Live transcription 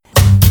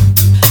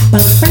But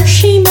first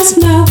she must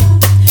know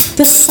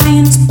the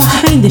science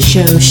behind the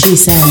show. She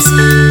says,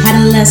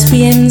 how do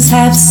lesbians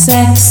have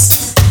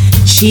sex?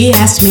 She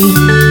asked me,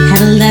 how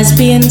do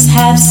lesbians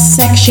have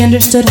sex? She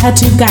understood how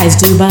two guys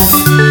do, but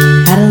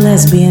how do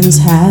lesbians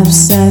have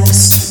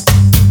sex?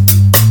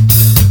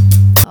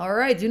 All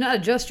right, do not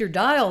adjust your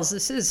dials.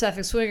 This is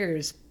Sapphic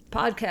Swingers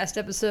podcast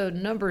episode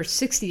number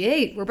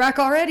 68. We're back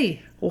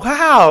already.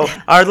 Wow.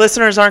 Our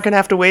listeners aren't going to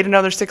have to wait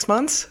another 6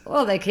 months?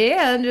 Well, they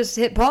can. Just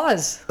hit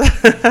pause.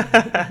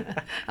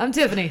 I'm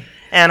Tiffany.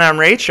 And I'm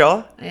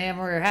Rachel. And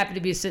we're happy to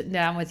be sitting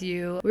down with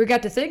you. We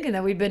got to thinking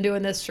that we've been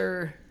doing this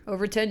for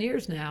over 10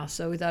 years now,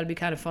 so we thought it'd be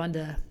kind of fun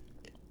to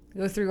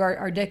go through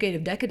our decade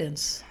of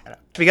decadence.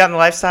 We got in the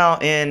lifestyle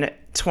in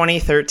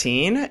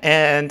 2013,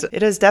 and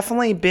it has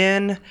definitely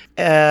been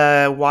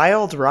a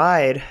wild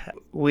ride.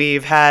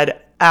 We've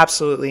had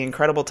absolutely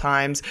incredible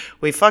times.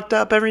 We fucked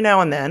up every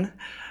now and then.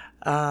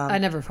 I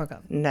never fuck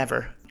up.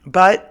 Never.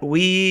 But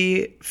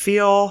we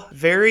feel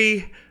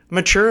very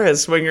mature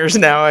as swingers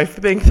now. I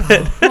think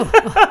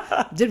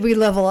that... Did we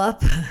level up?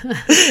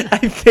 I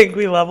think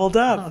we leveled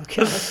up.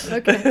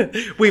 Okay.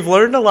 We've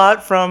learned a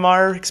lot from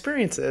our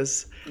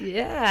experiences.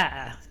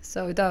 Yeah.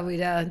 So we thought we'd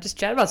just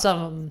chat about some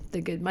of them. I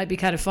think it might be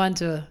kind of fun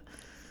to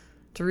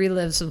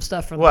relive some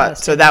stuff from the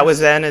past. So that was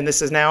then and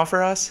this is now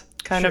for us?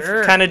 Kind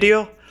of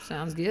deal?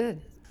 Sounds good.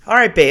 All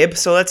right, babe.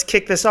 So let's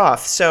kick this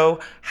off. So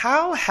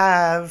how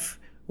have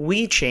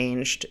we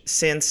changed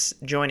since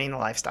joining the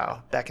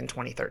lifestyle back in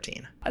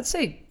 2013? I'd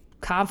say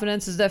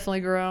confidence has definitely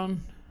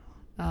grown.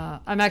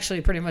 I'm actually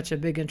pretty much a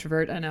big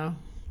introvert. I know.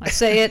 I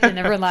say it and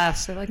everyone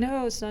laughs. They're like,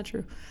 no, it's not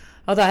true.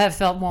 Although I have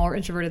felt more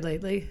introverted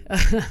lately.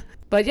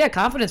 But yeah,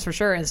 confidence for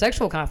sure. And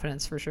sexual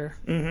confidence for sure.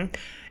 Mm-hmm.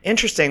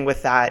 Interesting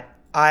with that.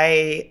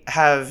 I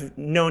have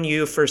known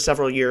you for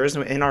several years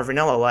in our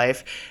vanilla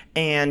life,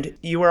 and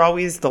you were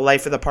always the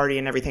life of the party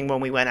and everything when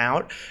we went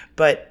out.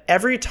 But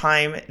every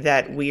time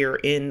that we are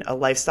in a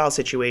lifestyle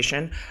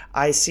situation,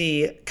 I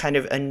see kind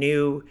of a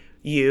new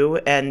you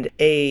and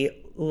a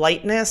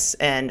lightness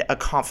and a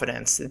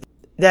confidence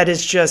that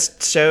is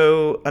just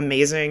so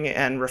amazing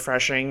and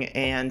refreshing.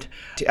 And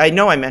I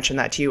know I mentioned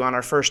that to you on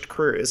our first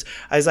cruise.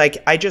 I was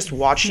like, I just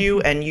watch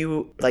you and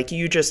you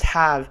just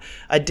have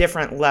a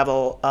different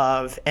level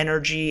of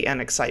energy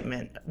and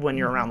excitement when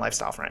you're around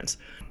lifestyle friends.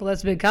 Well,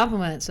 that's a big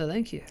compliment, so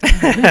thank you.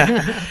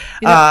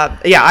 Yeah,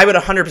 I would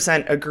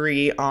 100%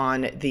 agree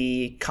on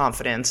the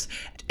confidence.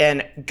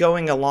 And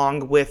going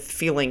along with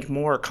feeling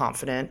more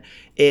confident,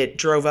 it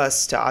drove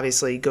us to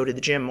obviously go to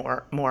the gym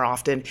more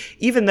often,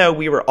 even though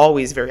we were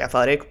always very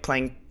athletic,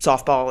 playing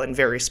softball and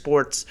various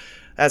sports,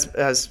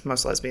 as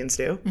most lesbians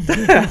do.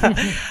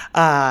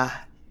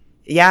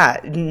 Yeah,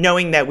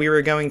 knowing that we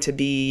were going to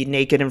be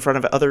naked in front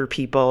of other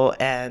people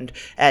and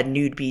at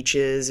nude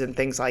beaches and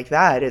things like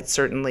that, it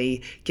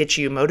certainly gets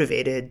you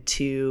motivated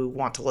to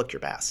want to look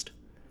your best.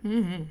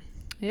 Mm-hmm.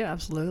 Yeah,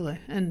 absolutely.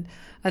 And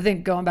I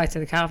think going back to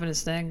the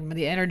confidence thing,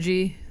 the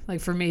energy,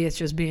 like for me, it's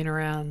just being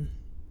around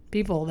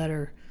people that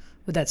are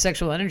with that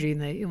sexual energy,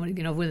 and they,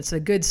 when it's a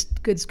good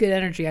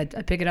energy, I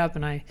pick it up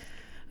and I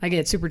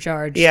get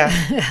supercharged. Yeah,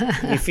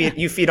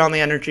 you feed on the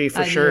energy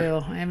for sure. I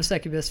do. I am a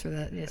succubus for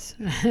that. Yes.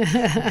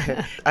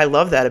 I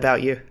love that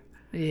about you.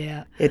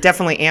 Yeah. It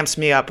definitely amps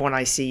me up when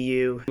I see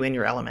you in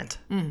your element.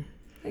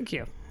 Thank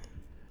you.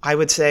 I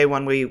would say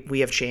one way we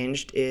have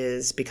changed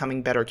is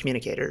becoming better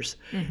communicators.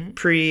 Mm-hmm.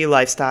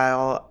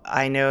 Pre-lifestyle,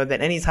 I know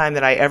that anytime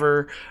that I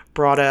ever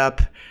brought up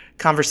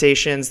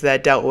conversations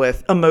that dealt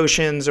with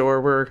emotions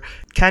or were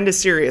kind of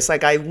serious,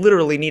 like I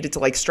literally needed to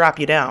like strap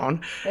you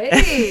down.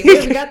 Hey, we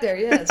haven't got there,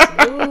 yes.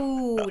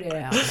 Ooh,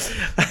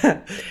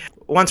 yeah.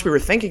 Once we were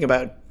thinking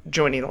about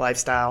joining the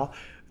lifestyle,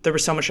 there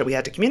was so much that we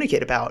had to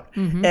communicate about.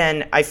 Mm-hmm.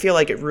 And I feel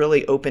like it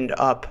really opened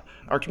up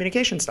our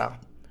communication style.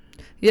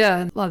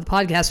 Yeah, a lot of the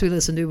podcasts we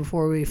listened to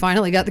before we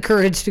finally got the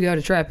courage to go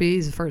to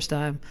trapeze the first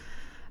time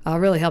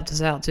really helped us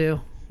out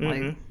too,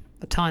 like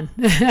a ton.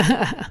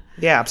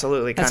 Yeah,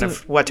 absolutely. Kind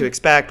of what to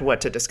expect,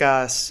 what to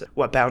discuss,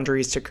 what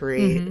boundaries to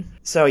create. Mm-hmm.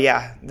 So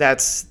yeah,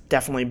 that's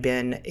definitely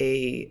been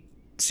a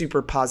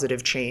super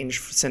positive change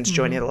since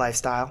joining the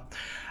lifestyle.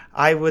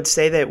 I would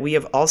say that we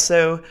have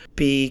also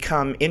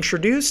become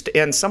introduced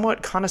and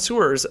somewhat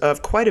connoisseurs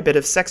of quite a bit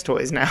of sex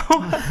toys now.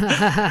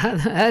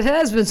 That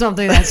has been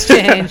something that's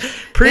changed.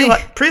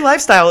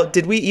 Pre-lifestyle,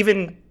 did we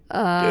even...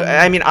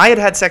 I mean, I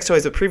had sex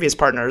toys with previous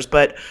partners,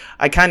 but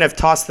I kind of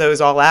tossed those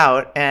all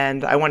out,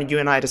 and I wanted you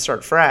and I to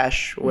start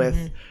fresh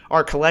with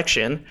our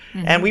collection,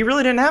 and we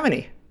really didn't have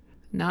any.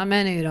 Not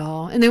many at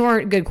all. And they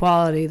weren't good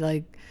quality.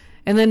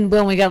 And then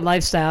when we got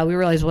lifestyle, we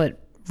realized what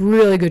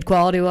really good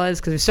quality was,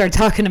 because we started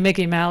talking to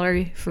Mickey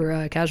Mallory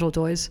for Casual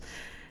Toys,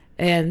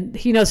 and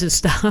he knows his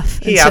stuff.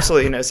 He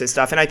absolutely knows his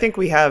stuff, and I think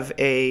we have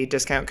a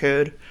discount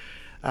code.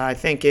 I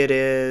think it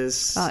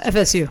is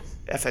FSU.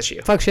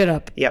 Fuck shit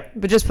up. Yep.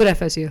 But just put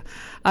FSU.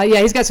 Yeah,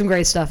 he's got some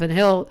great stuff, and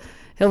he'll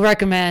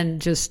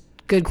recommend just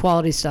good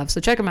quality stuff. So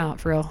check them out,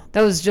 for real.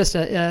 That was just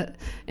an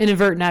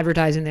inadvertent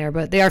advertising there,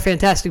 but they are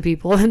fantastic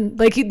people, and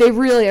they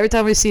really, every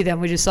time we see them,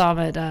 we just saw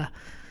them at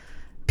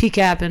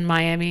PCAP in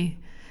Miami.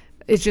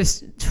 it's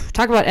just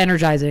talk about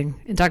energizing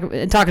and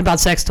talking about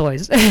sex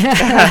toys.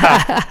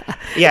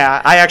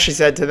 Yeah, I actually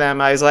said to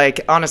them, I was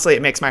like, honestly,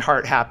 it makes my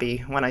heart happy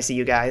when I see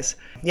you guys.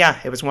 Yeah,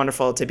 it was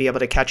wonderful to be able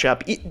to catch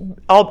up,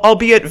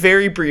 albeit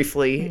very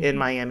briefly in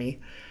Miami.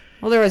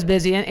 Well, they were always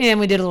busy, and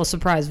we did a little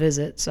surprise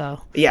visit,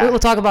 so yeah, we'll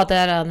talk about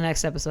that on the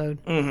next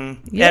episode.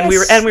 Mm-hmm.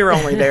 Yes. And we were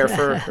only there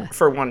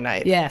for one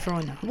night. Yeah, for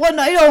one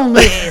night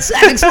only.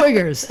 Sack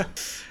Swingers.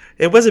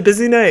 It was a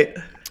busy night.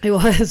 It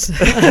was.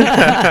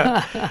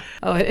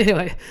 Oh,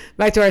 anyway,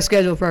 back to our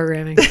scheduled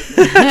programming.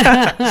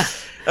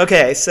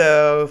 Okay,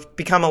 so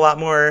become a lot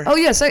more. Oh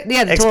yes,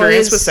 yeah, the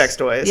experience toys. With sex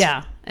toys.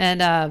 Yeah,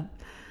 and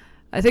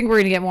I think we're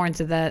gonna get more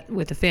into that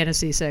with the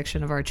fantasy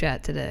section of our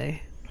chat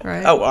today,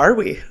 right? Oh, are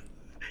we?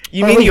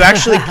 You mean you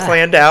actually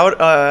planned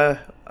out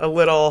a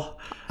little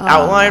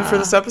outline for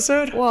this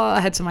episode? Well,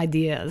 I had some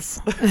ideas.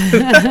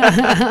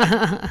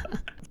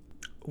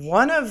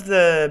 One of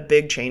the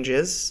big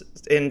changes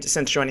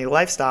since joining the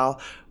lifestyle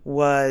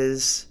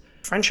was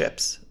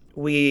friendships.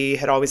 We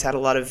had always had a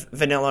lot of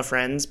vanilla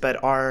friends,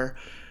 but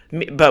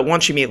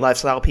once you meet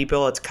lifestyle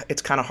people,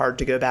 it's kind of hard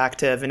to go back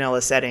to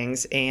vanilla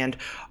settings. And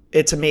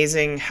it's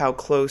amazing how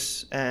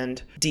close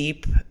and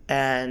deep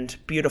and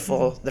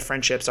beautiful the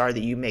friendships are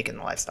that you make in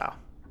the lifestyle.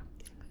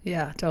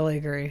 Yeah, totally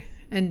agree.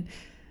 And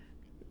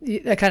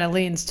that kind of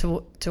leans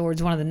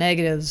towards one of the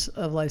negatives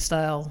of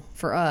lifestyle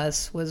for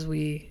us was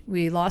we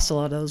lost a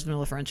lot of those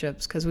vanilla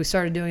friendships because we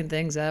started doing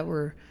things that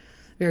were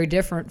very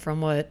different from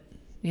what,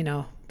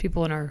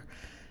 people in our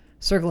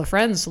circle of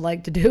friends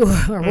like to do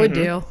or would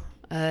do.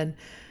 And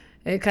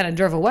it kind of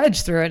drove a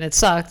wedge through it, and it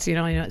sucked.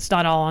 It's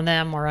not all on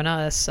them or on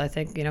us. I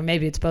think,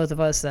 maybe it's both of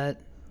us that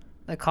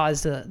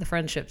caused the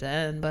friendship to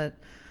end, but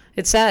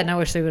it's sad, and I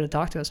wish they would have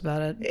talked to us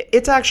about it.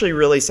 It's actually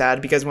really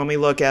sad because when we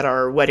look at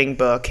our wedding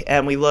book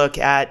and we look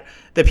at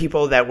the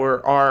people that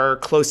were our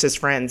closest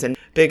friends and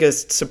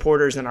biggest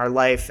supporters in our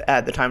life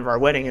at the time of our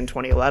wedding in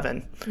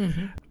 2011,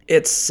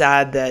 it's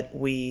sad that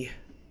we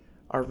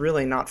are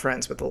really not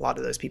friends with a lot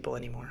of those people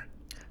anymore.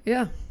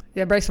 Yeah,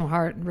 it breaks my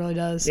heart. It really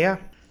does. Yeah.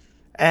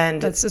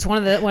 And that's just one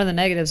of the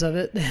negatives of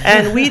it.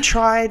 And we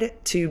tried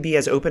to be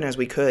as open as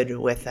we could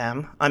with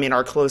them. I mean,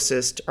 our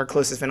closest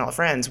vanilla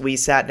friends, we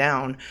sat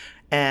down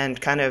and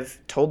kind of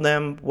told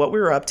them what we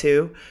were up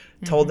to,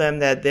 told them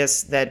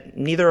that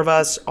neither of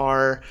us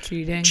are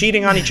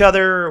cheating on each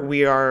other.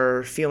 We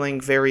are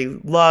feeling very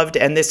loved,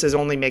 and this is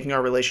only making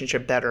our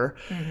relationship better.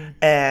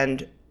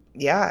 And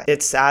yeah,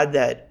 it's sad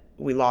that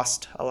we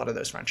lost a lot of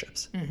those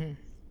friendships.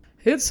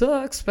 It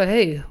sucks, but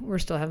hey, we're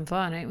still having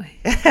fun, ain't we?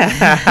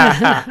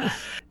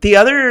 The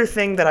other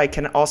thing that I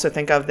can also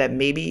think of that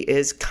maybe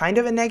is kind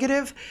of a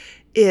negative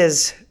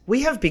is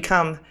we have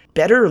become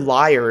better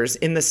liars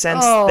in the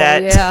sense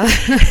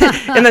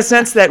in the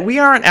sense that we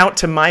aren't out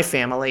to my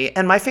family,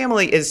 and my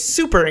family is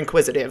super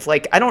inquisitive.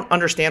 Like, I don't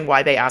understand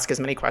why they ask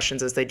as many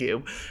questions as they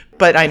do,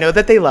 but I know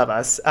that they love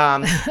us.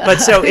 But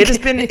so it has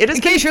been.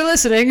 In case you're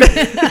listening,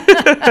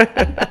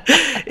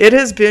 it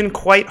has been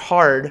quite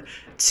hard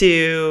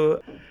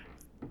to.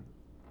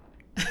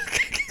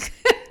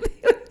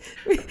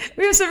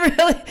 We have some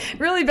really,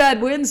 really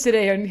bad winds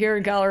today here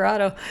in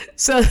Colorado.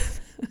 So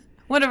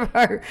one of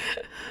our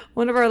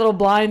little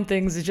blind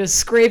things is just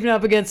scraping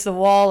up against the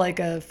wall like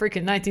a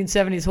freaking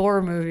 1970s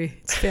horror movie.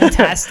 It's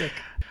fantastic.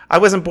 I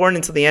wasn't born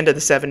until the end of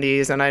the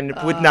 70s, and I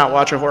would not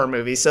watch a horror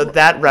movie, so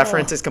that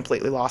reference is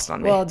completely lost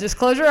on me. Well, just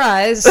close your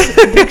eyes,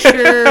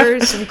 picture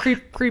some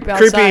creep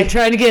outside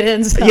trying to get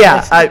inside.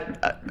 Yeah,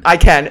 I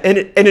can, and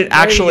it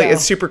actually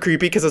is super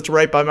creepy because it's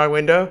right by my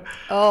window.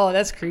 Oh,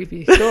 that's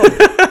creepy. Cool.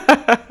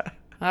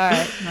 All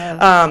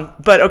right.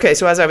 But okay,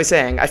 so as I was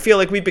saying, I feel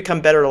like we've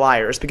become better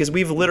liars because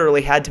we've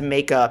literally had to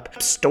make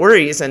up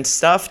stories and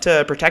stuff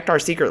to protect our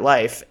secret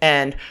life.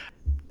 And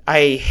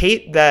I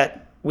hate that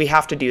we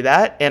have to do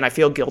that, and I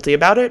feel guilty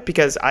about it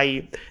because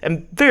I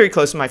am very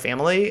close to my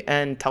family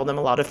and tell them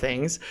a lot of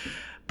things,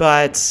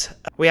 but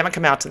we haven't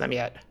come out to them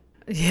yet.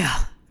 Yeah,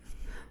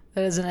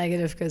 that is a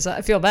negative because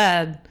I feel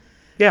bad.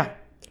 Yeah.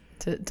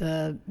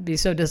 To be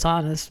so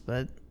dishonest,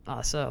 but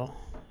also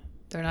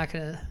they're not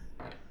going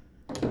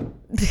to...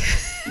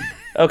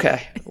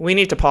 Okay, we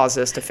need to pause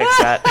this to fix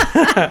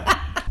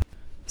that.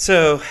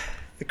 So,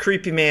 the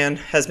creepy man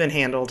has been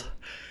handled.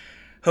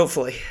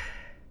 Hopefully.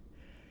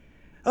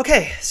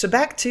 Okay, so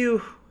back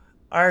to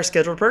our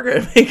scheduled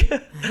programming.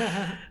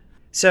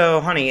 So,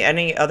 honey,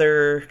 any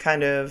other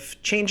kind of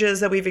changes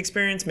that we've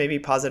experienced, maybe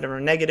positive or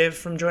negative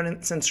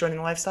since joining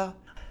the lifestyle?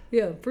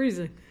 Yeah,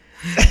 freezing.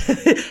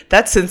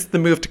 That's since the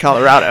move to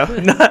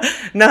Colorado,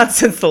 not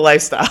since the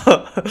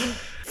lifestyle.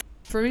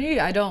 For me,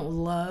 I don't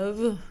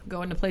love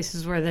going to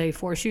places where they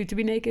force you to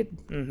be naked.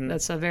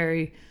 That's a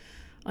very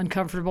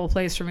uncomfortable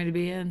place for me to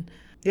be in.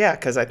 Yeah,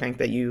 because I think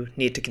that you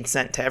need to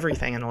consent to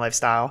everything in a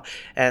lifestyle,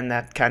 and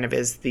that kind of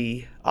is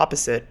the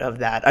opposite of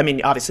that. I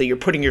mean, obviously, you're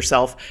putting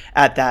yourself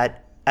at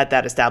that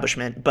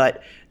establishment,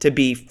 but to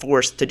be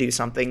forced to do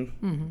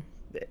something,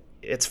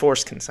 it's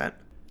forced consent.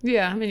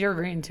 Yeah, I mean, you're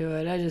agreeing to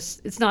it.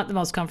 It's not the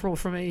most comfortable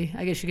for me.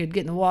 I guess you could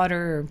get in the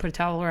water or put a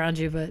towel around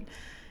you, but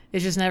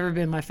it's just never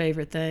been my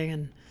favorite thing.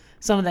 And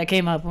some of that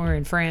came up when we were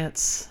in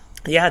France.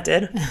 Yeah, it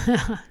did.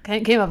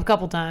 It came up a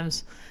couple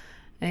times,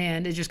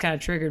 and it just kind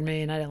of triggered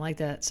me, and I didn't like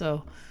that.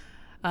 So,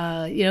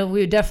 we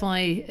would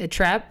definitely a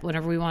trap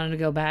whenever we wanted to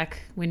go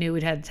back. We knew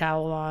we'd had a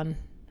towel on.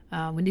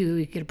 We knew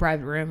we could get a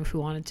private room if we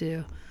wanted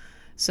to.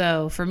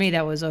 So for me,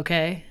 that was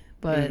okay.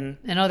 But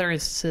in other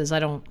instances, I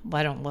don't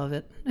love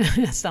it.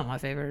 It's not my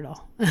favorite at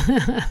all.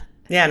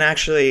 Yeah, and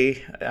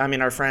actually, I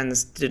mean, our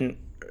friends didn't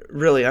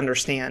really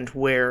understand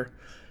where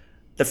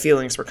the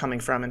feelings were coming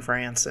from in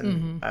France,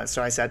 and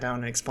so I sat down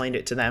and explained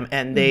it to them,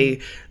 and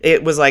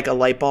it was like a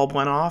light bulb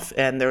went off,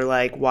 and they're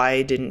like,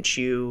 "Why didn't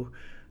you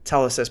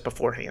tell us this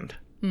beforehand?"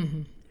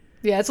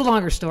 Yeah, it's a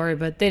longer story,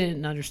 but they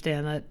didn't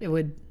understand that it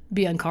would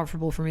be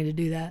uncomfortable for me to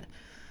do that.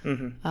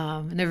 And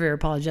they're very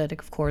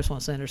apologetic, of course,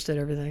 once they understood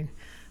everything.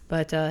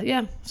 But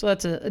so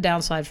that's a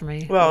downside for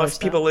me. Well, if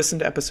people listen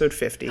to episode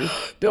 50,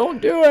 don't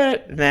do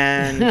it.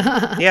 Then,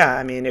 yeah,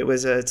 I mean, it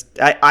was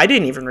I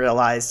didn't even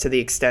realize to the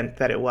extent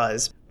that it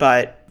was,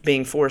 but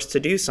being forced to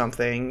do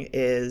something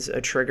is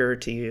a trigger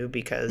to you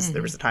because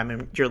there was a time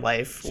in your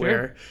life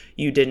where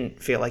you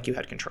didn't feel like you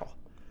had control.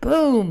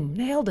 Boom,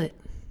 nailed it.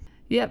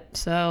 Yep.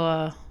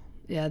 So,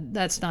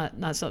 that's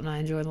not something I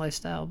enjoy in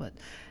lifestyle, but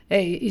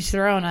hey, each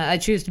their own. I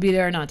choose to be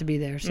there or not to be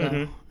there.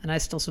 So, and I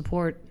still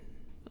support,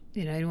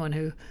 anyone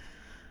who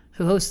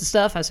hosts the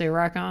stuff. I say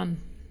rock on.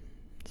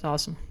 It's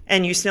awesome.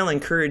 And you still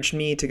encouraged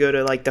me to go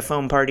to like the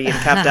foam party and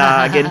Cap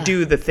Dog and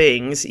do the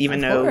things,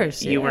 even though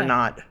you were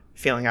not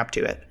feeling up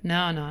to it.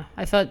 No.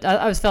 I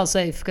felt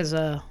safe because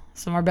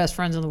some of our best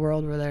friends in the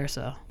world were there,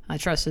 so I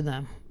trusted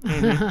them.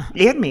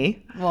 And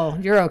me. Well,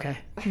 you're okay.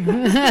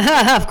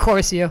 Of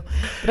course you.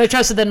 But I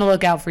trusted them to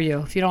look out for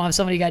you. If you don't have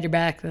somebody got your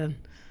back, then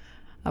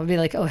I would be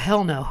like, oh,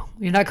 hell no.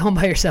 You're not going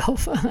by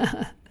yourself.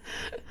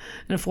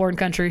 In a foreign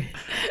country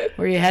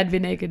where you had to be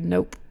naked.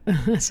 Nope.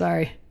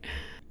 Sorry.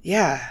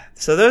 Yeah.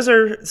 So those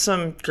are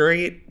some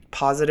great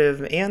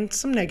positive and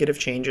some negative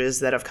changes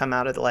that have come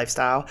out of the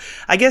lifestyle.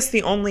 I guess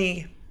the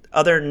only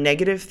other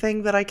negative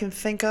thing that I can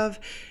think of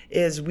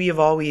is we have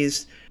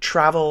always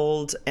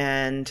traveled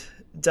and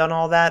done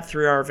all that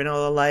through our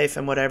vanilla life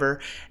and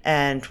whatever.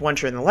 And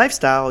once you're in the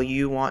lifestyle,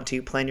 you want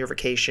to plan your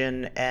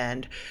vacation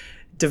and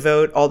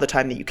devote all the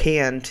time that you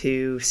can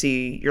to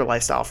see your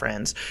lifestyle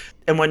friends.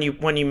 And when you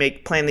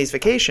plan these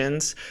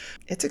vacations,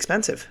 it's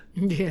expensive.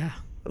 Yeah.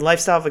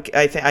 Lifestyle,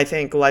 I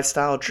think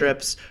lifestyle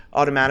trips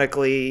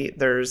automatically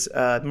there's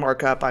a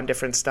markup on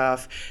different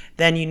stuff.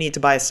 Then you need to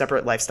buy a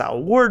separate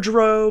lifestyle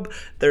wardrobe.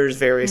 There's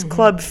various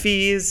club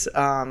fees,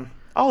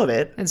 all of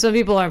it. And some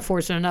people aren't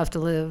fortunate enough to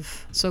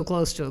live so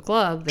close to a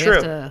club. They True.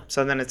 Have to,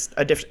 so then it's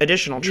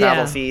additional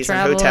travel fees and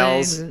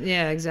hotels.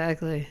 Yeah,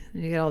 exactly.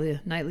 You get all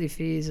the nightly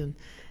fees and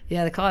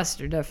the costs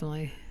are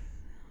definitely,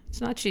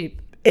 it's not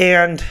cheap.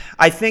 And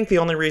I think the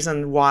only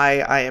reason why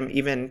I am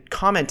even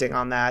commenting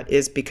on that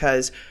is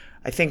because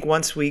I think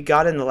once we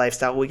got in the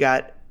lifestyle, we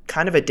got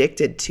kind of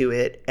addicted to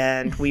it,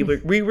 and we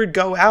would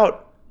go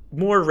out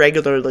more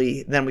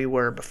regularly than we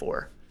were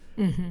before.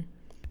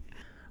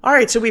 All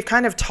right, so we've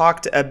kind of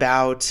talked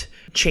about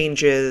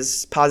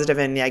changes, positive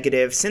and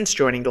negative, since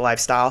joining the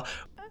lifestyle.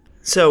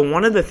 So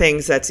one of the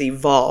things that's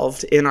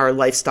evolved in our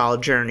lifestyle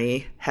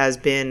journey has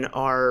been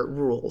our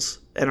rules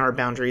and our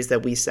boundaries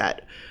that we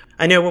set.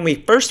 I know when we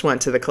first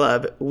went to the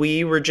club,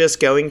 we were just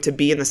going to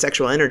be in the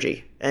sexual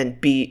energy and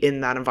be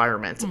in that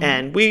environment.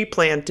 And we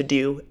planned to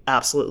do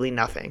absolutely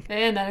nothing.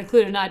 And that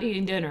included not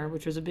eating dinner,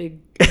 which was a big,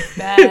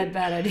 bad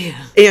idea.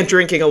 And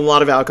drinking a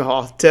lot of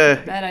alcohol.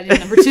 Bad idea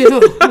number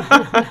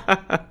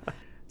 2.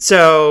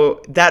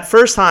 So that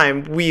first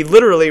time, we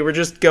literally were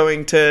just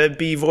going to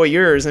be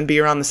voyeurs and be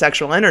around the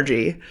sexual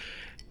energy.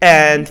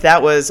 And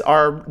that was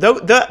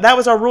that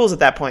was our rules at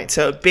that point.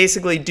 So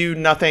basically do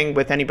nothing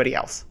with anybody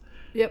else.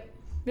 Yep.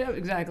 Yeah,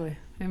 exactly.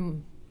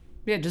 And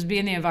just be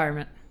in the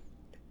environment.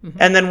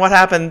 And then what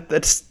happened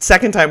the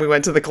second time we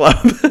went to the club?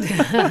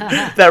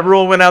 That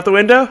rule went out the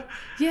window?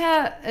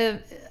 Yeah.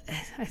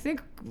 I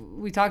think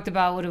we talked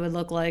about what it would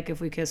look like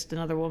if we kissed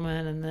another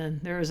woman, and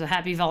then there was a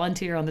happy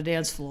volunteer on the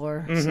dance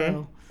floor.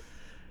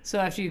 So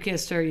after you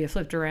kissed her, you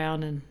flipped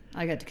around, and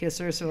I got to kiss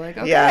her. So like,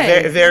 okay.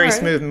 Yeah, very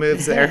smooth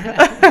moves there.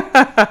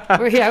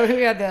 We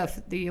had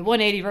the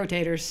 180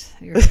 rotators.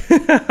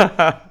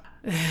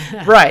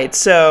 Right.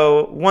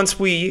 So once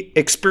we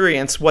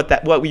experienced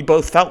what we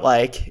both felt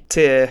like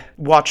to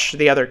watch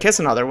the other kiss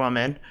another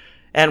woman,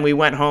 and we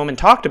went home and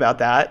talked about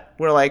that,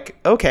 we're like,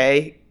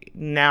 okay,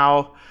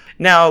 now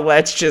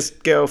let's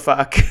just go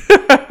fuck.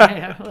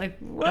 Yeah, like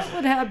what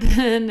would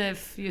happen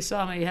if you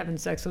saw me having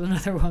sex with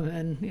another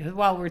woman,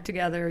 while we're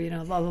together,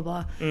 blah blah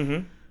blah.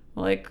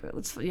 Like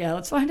let's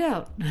find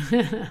out.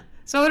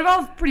 So it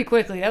evolved pretty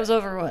quickly. That was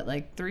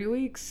over 3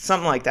 weeks,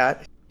 something like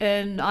that.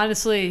 And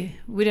honestly,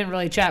 we didn't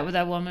really chat with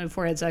that woman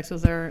before I had sex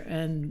with her,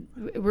 and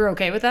we were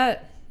okay with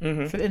that.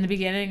 In the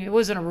beginning, it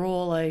wasn't a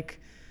rule like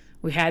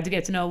we had to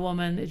get to know a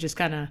woman. It just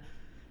kind of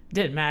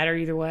didn't matter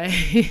either way.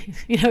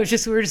 It's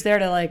just we were just there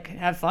to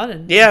have fun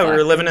and we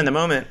were living in the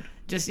moment.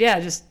 Just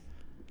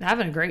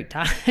having a great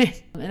time.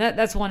 And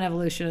that's one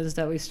evolution is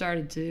that we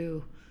started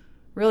to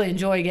really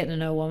enjoy getting to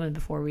know a woman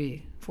before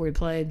we before we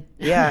played.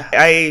 Yeah.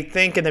 I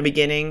think in the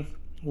beginning,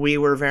 we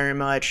were very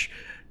much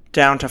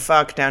down to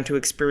fuck, down to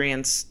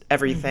experience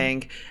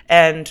everything.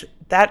 And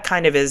that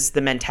kind of is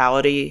the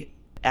mentality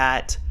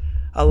at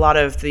a lot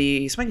of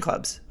the swing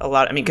clubs.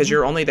 Because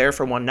you're only there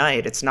for one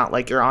night. It's not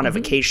like you're on a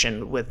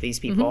vacation with these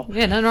people.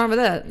 Yeah, nothing wrong with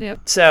that.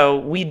 Yep. So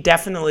we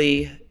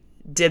definitely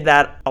did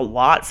that a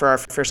lot for our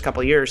first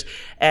couple of years.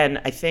 And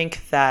I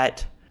think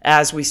that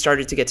as we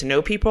started to get to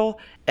know people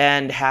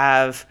and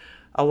have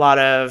a lot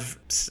of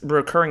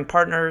recurring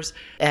partners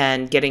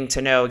and getting to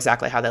know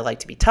exactly how they like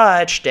to be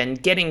touched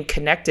and getting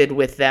connected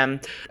with them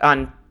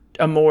on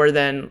a more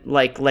than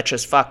like let's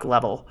just fuck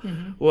level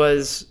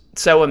was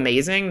so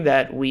amazing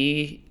that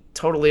we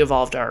totally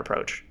evolved our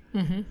approach.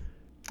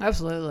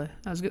 Absolutely.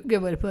 That was a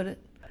good way to put it.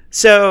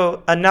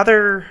 So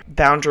another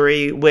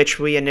boundary which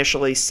we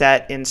initially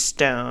set in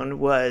stone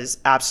was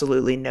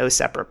absolutely no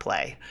separate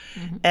play.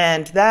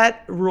 And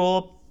that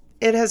rule,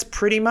 it has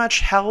pretty much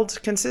held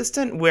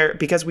consistent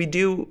because we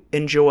do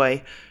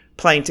enjoy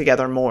playing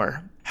together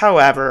more.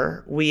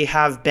 However, we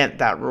have bent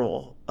that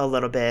rule a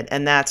little bit,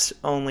 and that's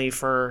only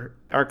for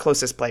our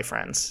closest play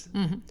friends.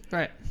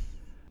 Right.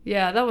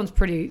 Yeah, that one's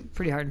pretty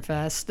hard and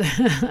fast.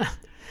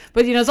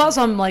 But, it's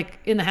also I'm like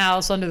in the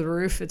house under the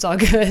roof. It's all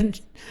good.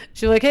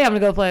 She's like, hey, I'm going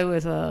to go play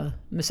with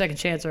Miss Second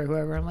Chancer or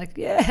whoever. I'm like,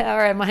 yeah, all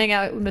right, I'm going to hang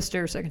out with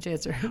Mr. Second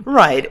Chancer.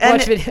 Right.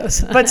 Watch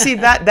videos. But see,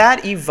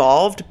 that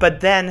evolved, but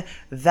then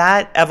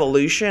that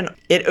evolution,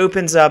 it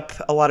opens up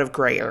a lot of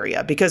gray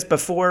area. Because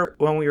before,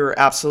 when we were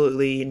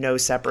absolutely no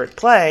separate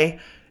play,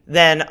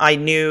 then I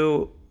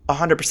knew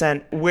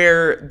 100%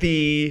 where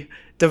the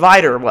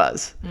divider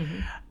was.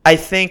 I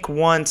think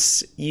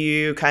once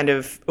you kind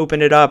of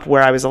open it up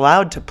where I was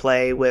allowed to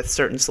play with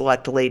certain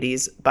select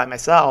ladies by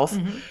myself,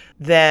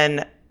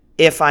 then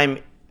if I'm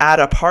at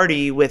a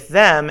party with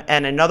them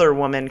and another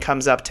woman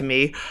comes up to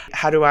me,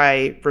 how do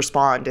I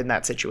respond in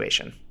that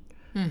situation?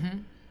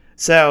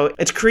 So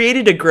it's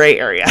created a gray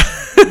area.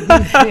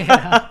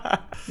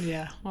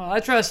 Yeah. Well,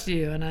 I trust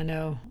you, and I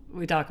know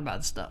we talk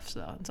about stuff,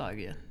 so it's all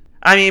good.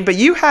 I mean, but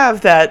you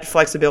have that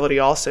flexibility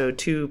also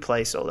to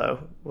play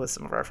solo with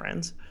some of our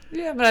friends.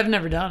 Yeah, but I've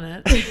never done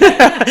it.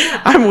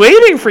 I'm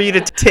waiting for you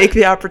to take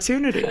the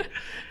opportunity. I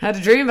had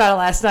a dream about it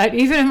last night,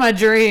 even in my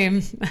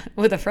dream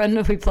with a friend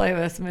that we play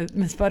with,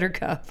 Miss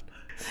Buttercup.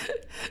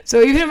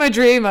 So even in my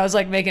dream, I was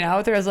like making out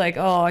with her. I was like,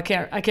 oh, I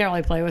can't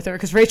really play with her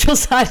because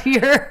Rachel's not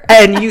here.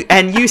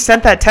 And you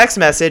sent that text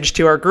message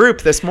to our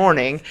group this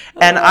morning,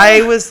 and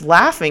I was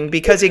laughing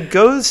because it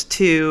goes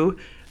to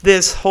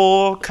this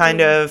whole kind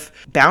of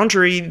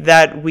boundary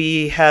that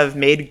we have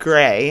made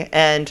gray.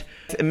 And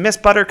Miss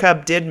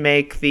Buttercup did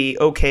make the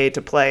okay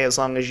to play as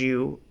long as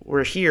you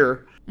were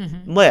here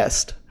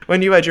list.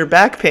 When you had your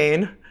back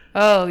pain,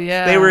 oh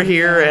yeah, they were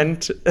here, and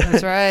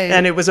that's right,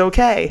 and it was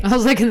okay. I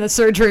was like in the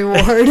surgery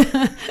ward,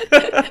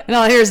 and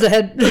all I hear is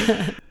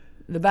the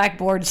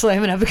backboard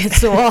slamming up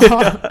against the wall.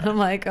 I'm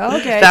like,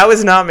 okay, that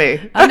was not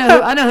me. I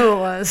know who it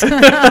was.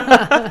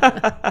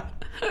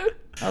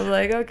 I was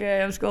like,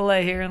 okay, I'm just gonna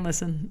lay here and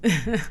listen.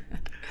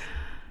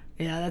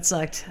 Yeah, that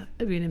sucked,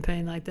 being in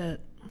pain like that.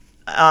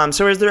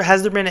 So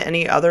has there been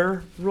any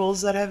other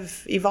rules that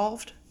have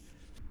evolved?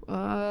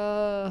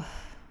 I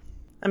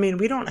mean,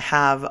 we don't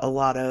have a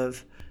lot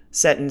of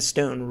set in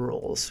stone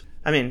rules.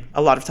 I mean,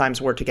 a lot of times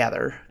we're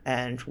together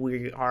and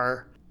we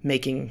are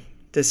making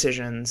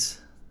decisions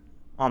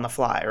on the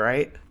fly,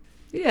 right?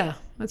 Yeah,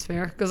 that's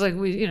fair. Because like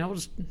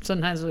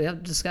sometimes we have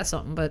to discuss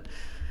something, but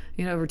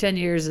over 10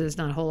 years, there's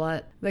not a whole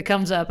lot that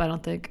comes up, I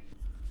don't think.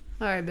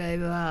 All right,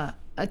 babe,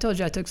 I told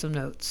you I took some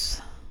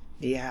notes.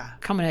 Yeah.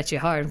 Coming at you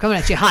hard. I'm coming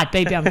at you hot,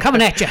 baby. I'm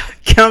coming at you.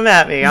 Come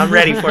at me. I'm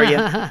ready for you.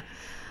 All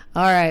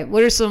right.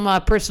 What are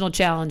some personal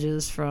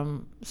challenges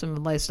from some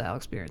lifestyle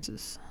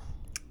experiences?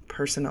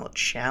 Personal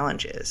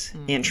challenges.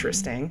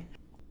 Interesting.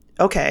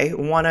 Okay.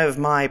 One of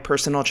my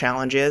personal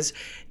challenges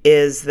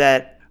is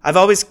that I've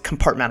always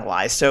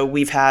compartmentalized. So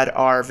we've had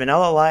our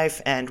vanilla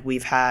life and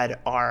we've had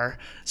our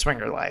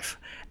swinger life.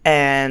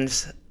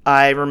 And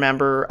I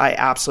remember I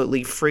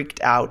absolutely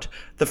freaked out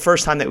the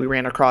first time that we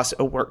ran across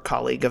a work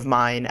colleague of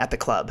mine at the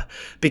club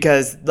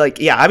because,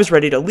 I was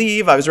ready to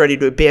leave. I was ready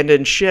to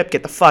abandon ship,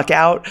 get the fuck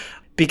out,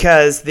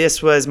 because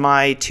this was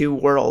my two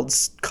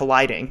worlds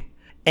colliding.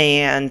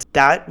 And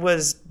that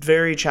was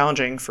very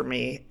challenging for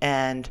me.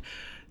 And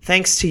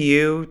thanks to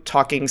you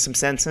talking some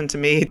sense into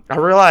me, I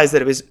realized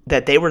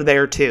that they were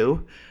there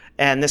too.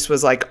 And this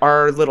was like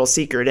our little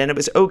secret. And it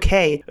was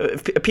okay.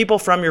 People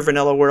from your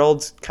vanilla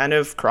world kind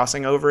of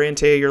crossing over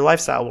into your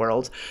lifestyle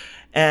world.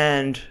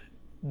 And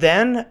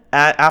then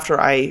after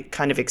I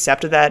kind of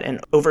accepted that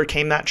and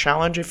overcame that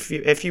challenge,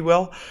 if you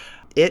will,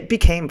 it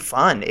became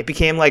fun. It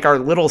became like our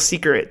little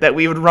secret that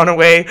we would run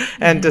away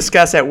and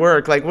discuss at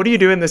work. Like, what are you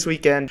doing this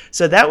weekend?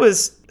 So that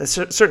was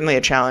certainly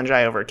a challenge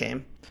I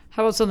overcame.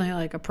 How about something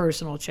like a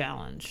personal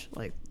challenge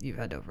like you've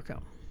had to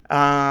overcome?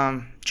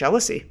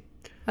 Jealousy.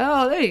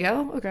 Oh, there you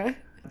go. Okay.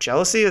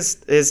 Jealousy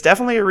is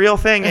definitely a real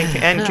thing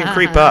and can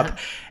creep up.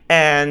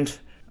 And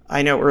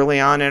I know early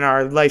on in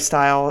our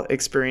lifestyle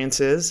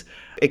experiences,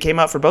 it came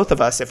up for both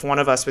of us if one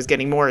of us was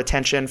getting more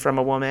attention from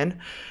a woman.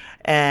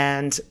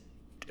 And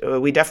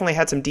we definitely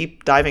had some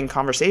deep diving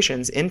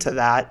conversations into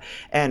that.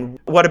 And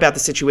what about the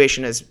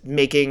situation is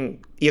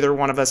making either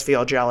one of us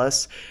feel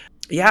jealous?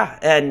 Yeah.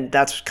 And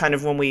that's kind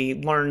of when we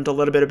learned a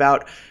little bit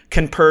about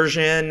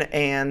compersion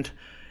and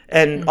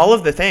all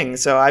of the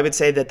things. So I would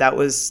say that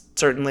was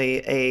certainly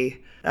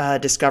a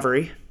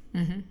discovery.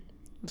 Mm-hmm.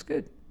 That's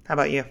good. How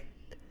about you?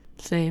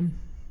 Same.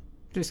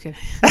 Just kidding.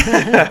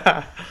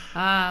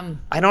 I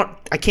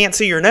can't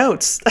see your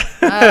notes.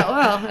 I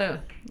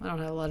don't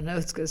have a lot of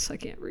notes because I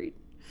can't read.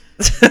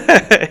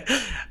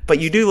 But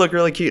you do look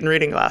really cute in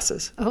reading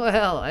glasses. Oh,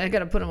 hell, I got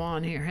to put them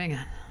on here. Hang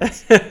on.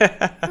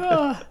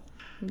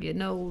 I'm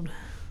getting old.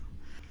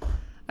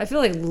 I feel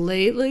like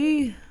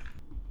lately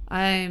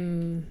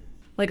I'm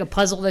like a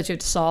puzzle that you have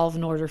to solve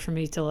in order for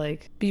me to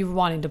like be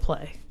wanting to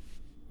play.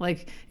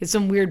 Like it's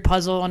some weird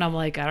puzzle and I'm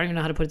like, I don't even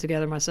know how to put it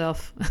together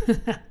myself.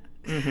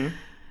 Mm-hmm.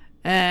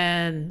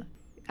 And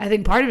I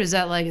think part of it is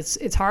that like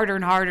it's harder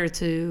and harder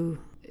to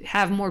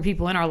have more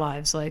people in our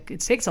lives. Like it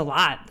takes a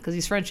lot because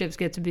these friendships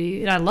get to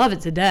be, and I love it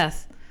to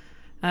death.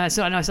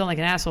 So I know I sound like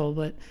an asshole,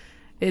 but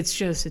it's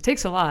just, it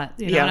takes a lot,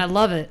 you know, and I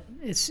love it.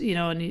 It's, you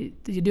know, and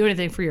you do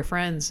anything for your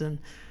friends. And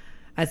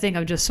I think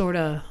I'm just sort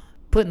of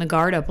putting the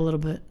guard up a little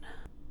bit.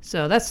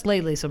 So that's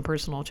lately some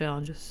personal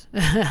challenges.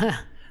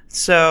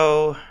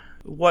 So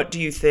what do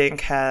you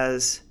think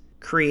has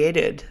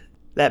created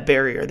that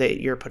barrier that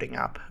you're putting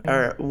up?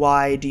 Or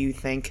why do you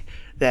think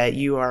that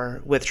you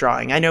are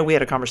withdrawing? I know we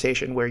had a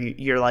conversation where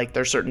you're like,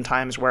 there's certain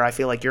times where I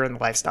feel like you're in the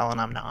lifestyle and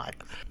I'm not.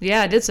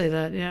 Yeah, I did say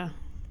that. Yeah.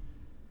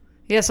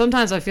 Yeah.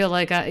 Sometimes I feel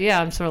like,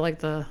 I'm sort of like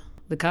the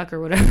cuck or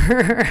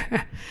whatever.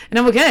 And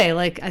I'm okay.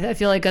 Like, I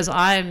feel like because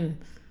I'm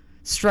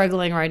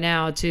struggling right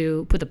now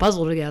to put the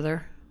puzzle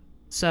together.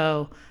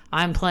 So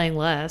I'm playing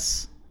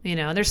less, you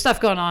know, there's stuff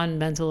going on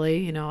mentally,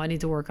 you know, I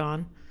need to work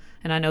on.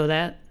 And I know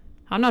that.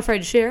 I'm not afraid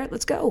to share it.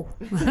 Let's go.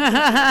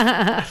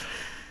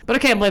 But I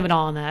can't blame it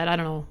all on that. I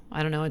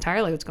don't know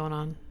entirely what's going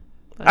on.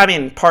 But. I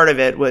mean, part of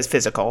it was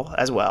physical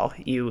as well.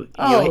 You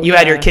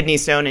had your kidney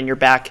stone and your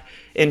back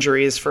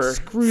injuries for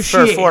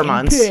 4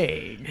 months.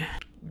 Pain.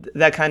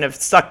 That kind of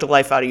sucked the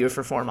life out of you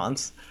for 4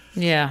 months.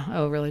 Yeah.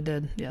 Oh, it really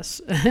did.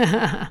 Yes.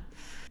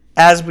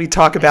 As we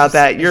talk about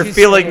that, you're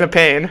feeling the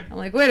pain. I'm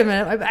like, wait a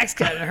minute, my back's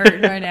kind of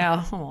hurting right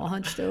now. I'm all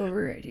hunched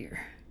over right here.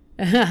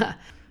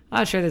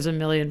 I'm sure there's a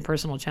million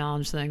personal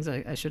challenge things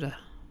I should have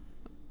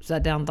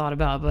sat down and thought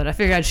about, but I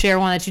figured I'd share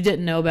one that you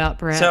didn't know about,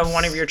 perhaps. So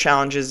one of your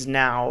challenges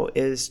now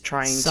is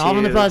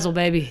solving the puzzle,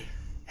 baby.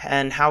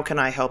 And how can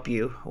I help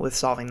you with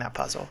solving that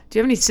puzzle? Do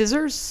you have any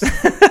scissors?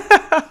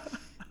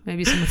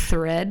 Maybe some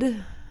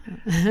thread?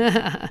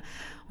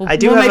 We'll make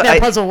that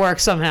puzzle work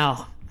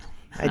somehow.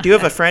 I do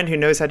have a friend who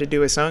knows how to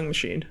do a sewing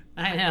machine.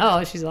 I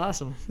know. She's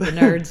awesome. The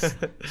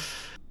nerds.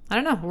 I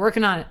don't know. We're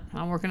working on it.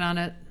 I'm working on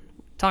it.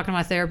 Talking to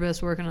my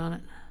therapist, working on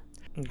it.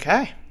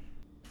 Okay.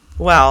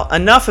 Well,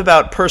 enough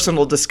about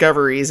personal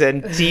discoveries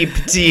and deep,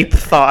 deep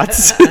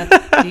thoughts.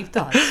 Deep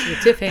thoughts. Your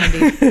tip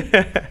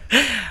handy.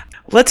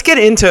 Let's get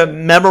into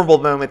memorable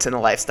moments in the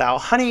lifestyle.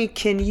 Honey,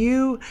 can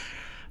you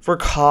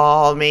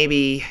recall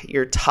maybe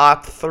your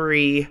top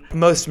 3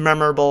 most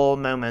memorable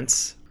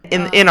moments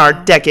in our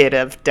decade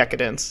of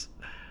decadence?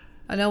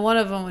 I know one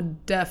of them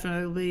would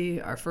definitely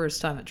be our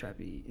first time at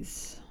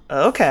Trapeze.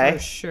 Okay. For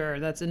sure.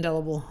 That's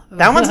indelible.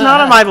 That one's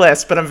not on my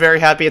list, but I'm very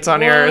happy it's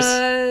on yours.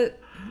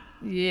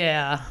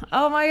 Yeah.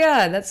 Oh my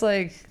God. That's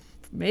like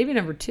maybe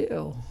number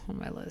 2 on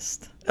my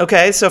list.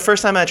 Okay. So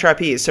first time at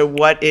Trapeze. So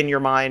what in your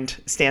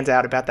mind stands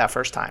out about that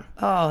first time?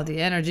 Oh,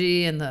 the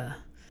energy and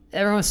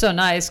everyone's so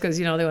nice because,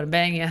 you know, they want to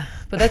bang you,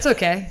 but that's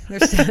okay.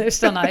 They're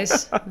still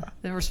nice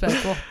and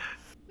respectful.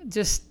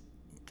 Just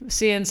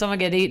seeing someone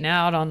get eaten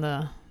out on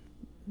the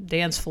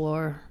dance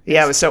floor.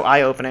 Yeah, it was so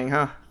eye-opening,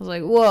 huh? I was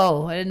like,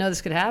 whoa, I didn't know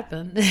this could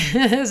happen.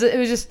 It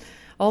was just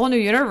a whole new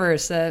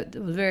universe that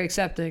was very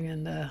accepting,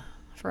 and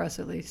for us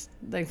at least,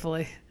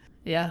 thankfully.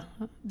 Yeah,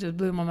 just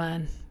blew my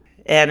mind.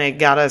 And it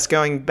got us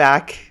going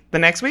back the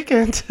next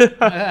weekend.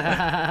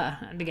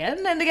 And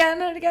again and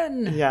again and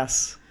again.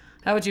 Yes.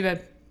 How about you, babe?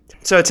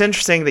 So it's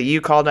interesting that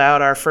you called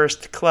out our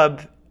first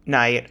club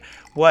night.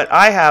 What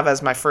I have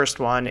as my first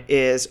one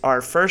is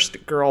our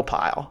first girl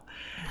pile.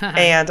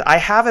 And I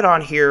have it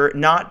on here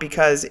not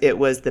because it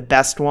was the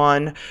best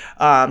one.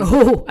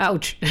 Oh,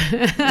 ouch.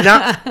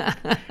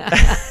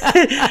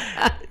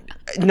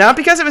 Not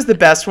because it was the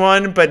best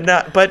one,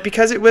 but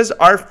because it was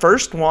our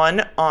first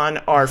one on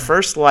our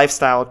first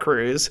lifestyle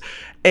cruise.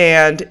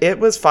 And it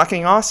was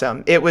fucking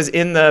awesome. It was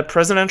in the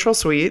presidential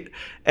suite,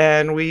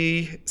 and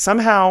we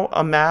somehow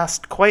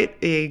amassed quite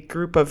a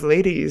group of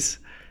ladies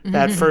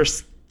that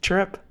first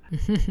trip.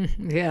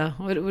 Yeah.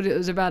 It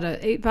was about an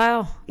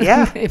 8-pile?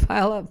 Yeah.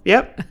 8-pile up.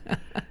 Yep.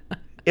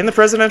 In the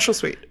presidential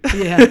suite.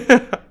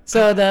 Yeah.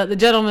 So the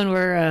gentlemen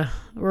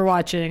were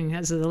watching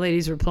as the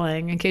ladies were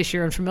playing, in case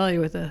you're unfamiliar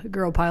with the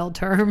girl pile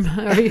term,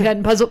 or you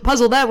hadn't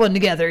puzzled that one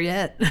together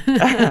yet.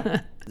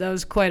 That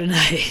was quite a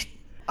night.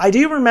 I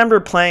do remember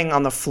playing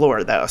on the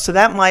floor, though, so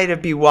that might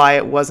be why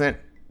it wasn't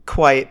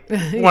quite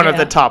one of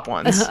the top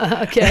ones.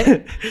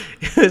 Okay.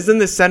 It was in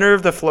the center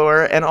of the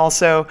floor, and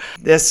also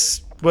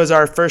this was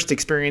our first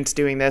experience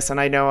doing this, and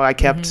I know I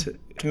kept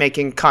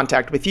making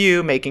contact with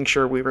you, making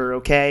sure we were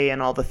okay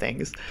and all the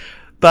things,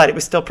 but it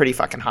was still pretty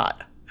fucking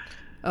hot.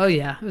 Oh,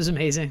 yeah. It was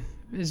amazing.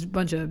 It was a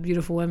bunch of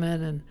beautiful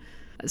women and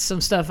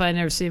some stuff I'd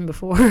never seen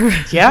before.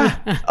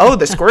 Yeah. Oh,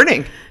 the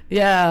squirting.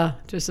 Yeah.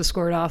 Just the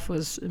squirt off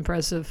was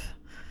impressive.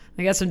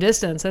 They got some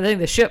distance. I think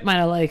the ship might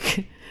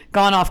have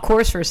gone off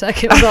course for a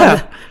second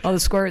with all the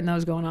squirting that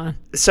was going on.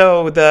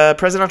 So the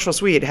presidential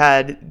suite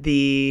had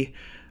the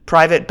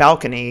private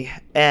balcony,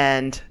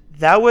 and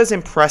that was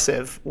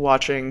impressive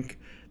watching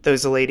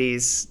those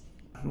ladies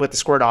with the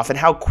squirt off and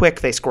how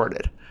quick they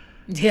squirted.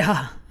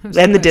 Yeah.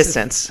 And the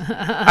distance.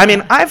 I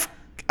mean,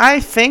 I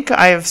think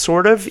I've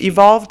sort of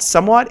evolved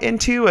somewhat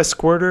into a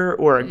squirter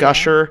or a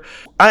gusher.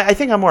 I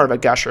think I'm more of a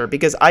gusher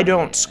because I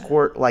don't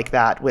squirt like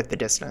that with the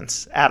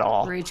distance at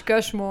all. Reach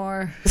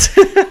Gushmore.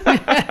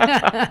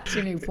 It's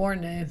your new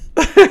porn name.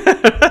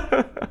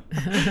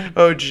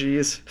 Oh,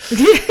 jeez.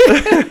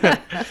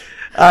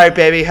 All right,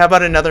 baby. How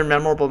about another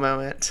memorable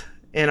moment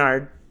in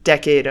our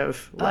decade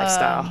of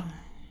lifestyle?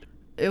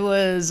 It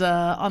was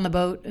on the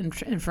boat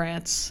in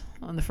France,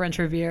 on the French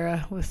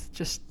Riviera, with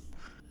just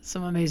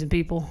some amazing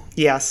people.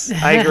 Yes,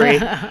 I agree.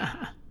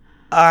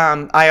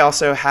 I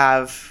also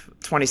have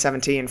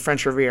 2017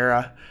 French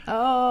Riviera.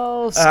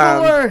 Oh,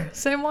 score!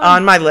 Same one.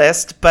 On my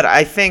list, but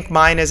I think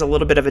mine is a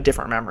little bit of a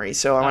different memory.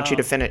 So I want you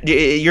to finish.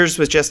 Yours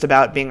was just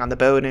about being on the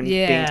boat and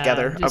being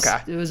together. Okay.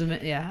 It was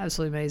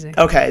absolutely amazing.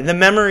 Okay. The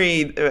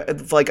memory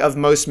of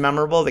most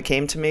memorable that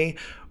came to me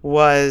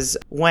was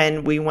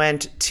when we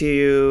went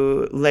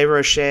to Les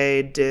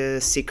Rochers de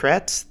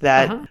Secret,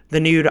 the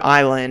nude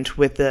island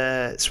with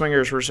the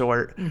swingers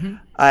resort.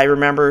 I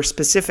remember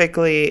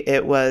specifically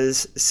it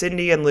was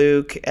Cindy and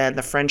Luke and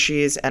the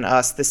Frenchies and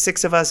us, the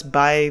six of us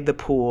by the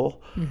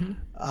pool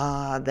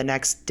the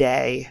next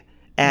day.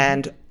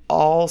 And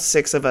all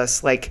six of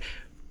us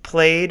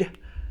played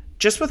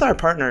just with our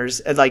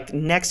partners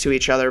next to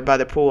each other by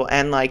the pool,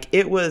 and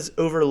it was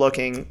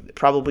overlooking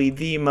probably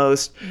the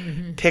most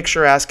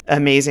picturesque,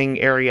 amazing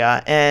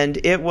area, and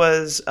it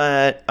was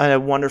a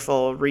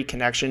wonderful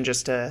reconnection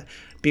just to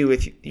be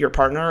with your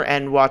partner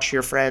and watch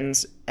your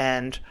friends,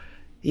 and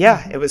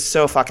it was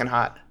so fucking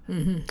hot.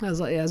 I was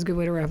it was a good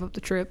way to wrap up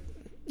the trip.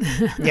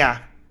 Yeah,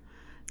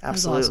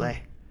 absolutely.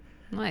 Awesome.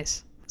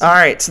 Nice. All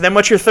right, so then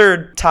what's your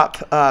third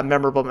top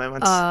memorable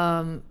moments?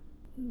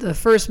 The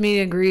first meet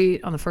and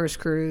greet on the first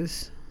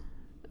cruise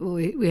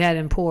we had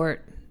in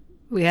port.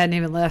 We hadn't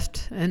even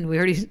left, and we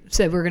already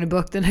said we were going to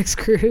book the next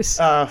cruise.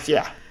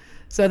 Yeah.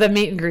 So that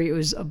meet and greet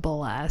was a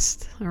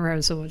blast. We were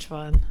having so much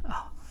fun.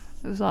 Oh,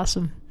 it was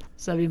awesome.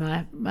 So that'd be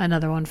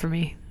another one for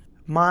me.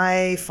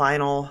 My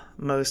final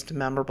most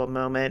memorable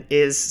moment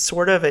is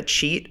sort of a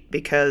cheat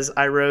because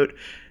I wrote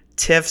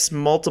Tiff's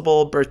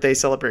multiple birthday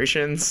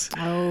celebrations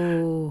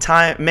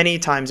many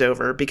times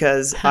over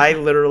because I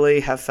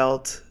literally have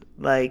felt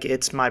like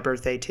it's my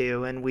birthday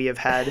too, and we have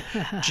had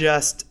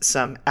just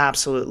some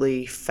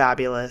absolutely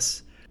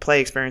fabulous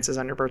play experiences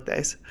on your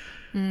birthdays.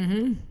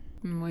 We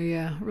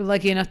were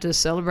lucky enough to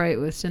celebrate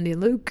with Cindy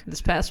and Luke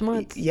this past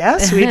month.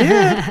 Yes, we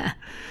did.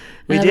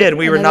 We did.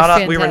 We were not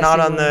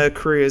on the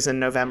cruise in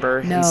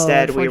November. No,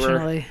 instead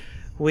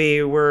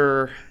we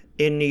were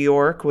in New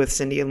York with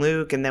Cindy and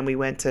Luke, and then we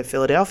went to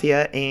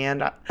Philadelphia,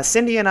 and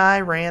Cindy and I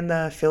ran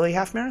the Philly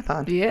half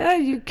marathon. Yeah,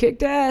 you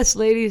kicked ass,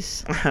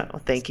 ladies. Well,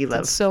 thank you,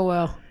 love. Did so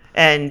well.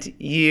 And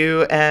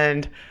you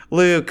and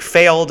Luke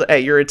failed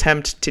at your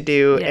attempt to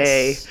do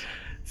a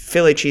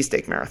Philly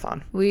cheesesteak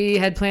marathon. We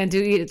had planned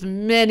to eat as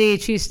many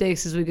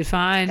cheesesteaks as we could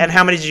find. And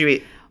how many did you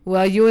eat?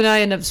 Well, you and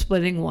I ended up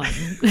splitting one.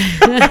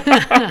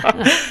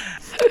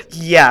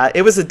 Yeah,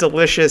 it was a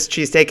delicious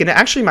cheesesteak, and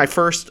actually my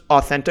first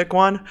authentic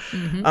one,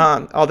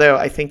 although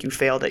I think you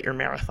failed at your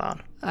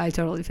marathon. I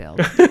totally failed.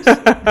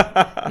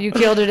 You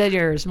killed it at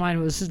yours.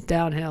 Mine was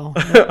downhill.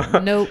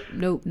 Nope.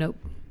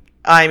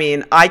 I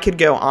mean, I could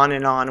go on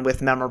and on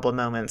with memorable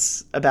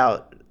moments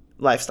about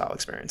lifestyle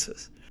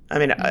experiences. I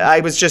mean, I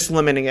was just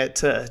limiting it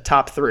to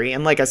top 3.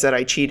 And like I said,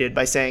 I cheated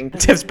by saying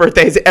Tiff's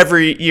birthdays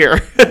every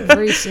year.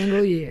 Every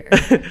single year.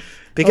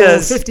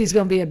 Because 50's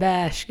going to be a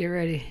bash. Get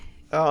ready.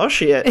 Oh,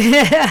 shit.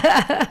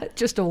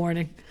 Just a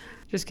warning.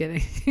 Just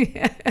kidding.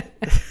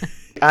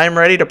 I'm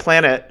ready to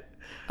plan it.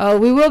 Oh,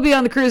 we will be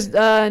on the cruise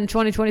in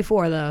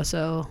 2024, though.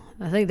 So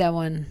I think that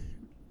one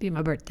be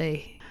my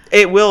birthday.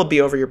 It will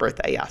be over your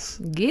birthday, yes.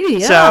 Giddy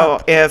up. So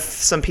if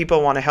some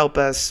people want to help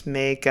us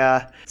make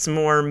some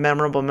more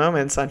memorable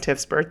moments on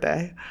Tiff's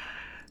birthday,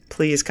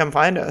 please come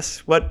find us.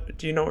 What,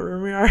 do you know what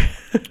room we are?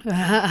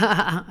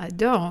 I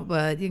don't,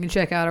 but you can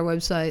check out our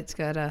website. It's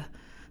got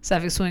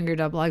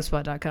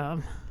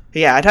saphicswinger.blogspot.com.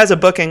 Yeah, it has a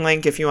booking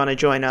link if you want to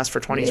join us for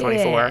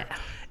 2024. Yeah.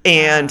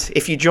 And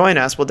if you join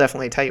us, we'll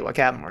definitely tell you what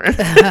cabin we're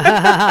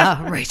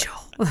in. Rachel.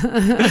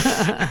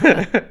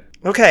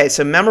 Okay,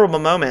 so memorable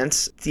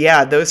moments.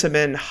 Yeah, those have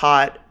been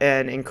hot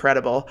and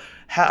incredible.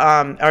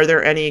 Are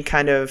there any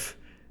kind of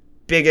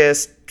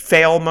biggest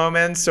fail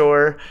moments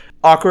or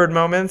awkward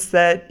moments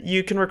that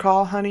you can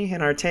recall, honey,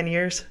 in our 10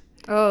 years?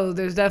 Oh,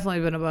 there's definitely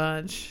been a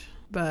bunch,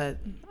 but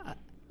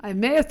I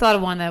may have thought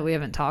of one that we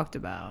haven't talked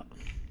about.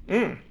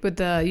 With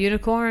the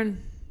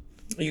unicorn.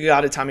 You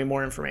got to tell me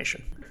more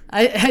information.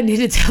 I need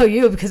to tell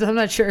you because I'm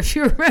not sure if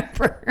you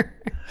remember.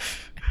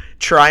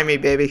 Try me,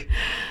 baby.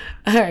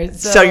 All right.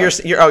 So you're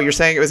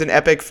saying it was an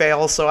epic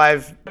fail, so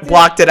I've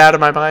blocked it out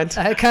of my mind?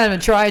 I kind of been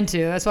trying to.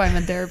 That's why I'm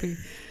in therapy.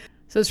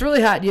 So this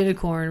really hot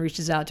unicorn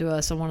reaches out to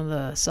us on one of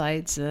the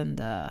sites and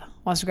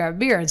wants to grab a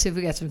beer and see if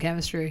we got some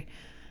chemistry.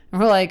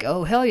 And we're like,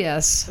 oh, hell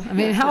yes. I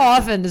mean, how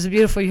often does a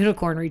beautiful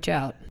unicorn reach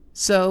out?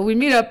 So we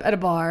meet up at a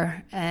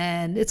bar,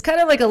 and it's kind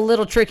of like a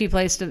little tricky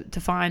place to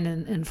find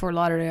in Fort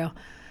Lauderdale.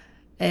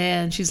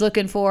 And she's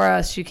looking for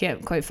us. She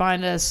can't quite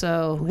find us,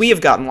 so... We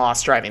have gotten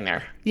lost driving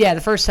there. Yeah,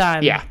 the first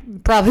time. Yeah.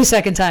 Probably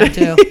second time,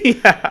 too.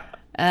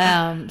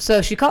 Yeah.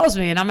 So she calls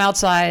me, and I'm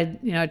outside,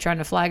 trying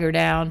to flag her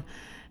down.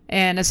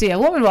 And I see a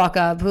woman walk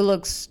up who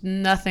looks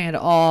nothing at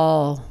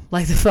all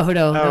like the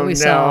photo that we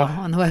saw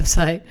on the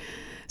website.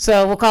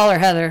 So we'll call her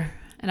Heather.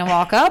 And I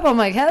walk up. I'm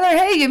like, Heather,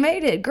 hey, you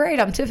made it. Great,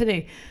 I'm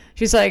Tiffany.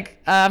 She's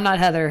like, I'm not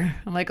Heather.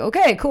 I'm like,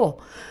 okay,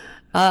 cool.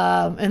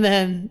 And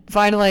then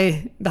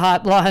finally the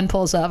hot blonde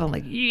pulls up. I'm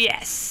like,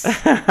 yes.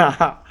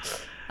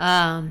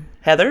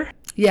 Heather?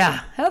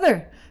 Yeah,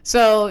 Heather.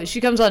 So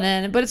she comes on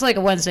in, but it's like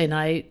a Wednesday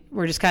night.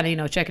 We're just kind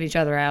of, checking each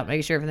other out,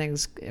 making sure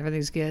everything's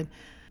good.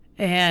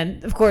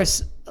 And of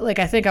course, like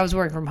I think I was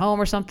working from home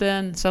or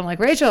something. So I'm like,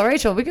 Rachel,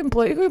 we can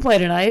play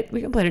tonight.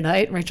 We can play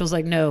tonight. And Rachel's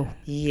like, no.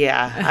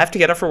 Yeah, I have to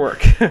get up for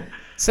work.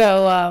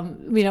 So,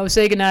 we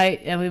say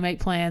goodnight and we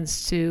make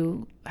plans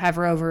to have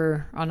her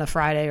over on a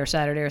Friday or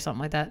Saturday or something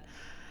like that.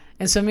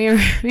 And so me and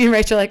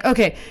Rachel are like,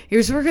 okay,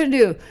 here's what we're going to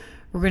do.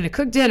 We're going to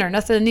cook dinner.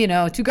 Nothing,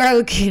 too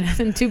garlicky,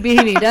 nothing too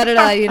beany,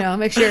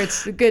 make sure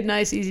it's a good,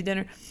 nice, easy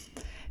dinner.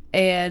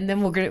 And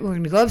then we're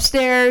going to go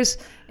upstairs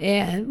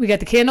and we got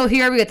the candle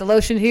here. We got the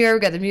lotion here. We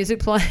got the music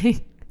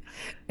playing.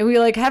 And we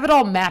have it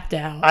all mapped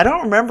out. I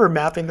don't remember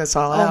mapping this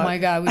all out. Oh my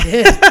God, we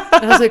did.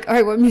 And I was like, all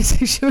right, what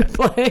music should we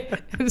play?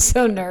 It was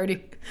so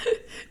nerdy.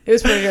 It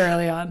was pretty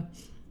early on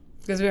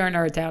because we were in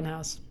our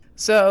townhouse.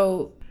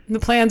 So the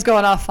plan's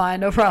going off fine,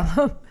 no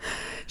problem.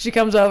 She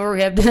comes over,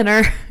 we have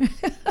dinner.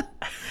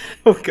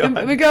 Oh God.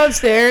 And we go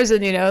upstairs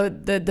and,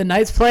 the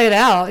night's playing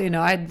out.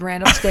 I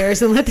ran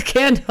upstairs and lit the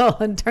candle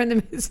and turned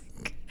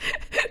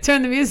the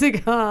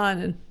music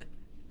on.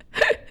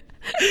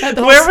 And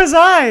where was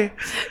I?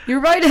 You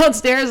were right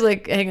downstairs,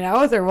 hanging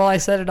out with her while I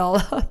set it all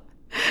up.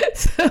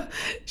 So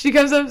she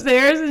comes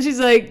upstairs and she's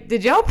like,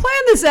 "Did y'all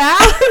plan this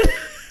out?"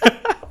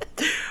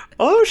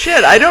 Oh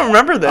shit! I don't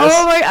remember this.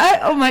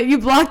 Oh my! You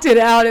blocked it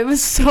out. It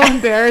was so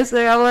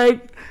embarrassing. I'm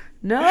like,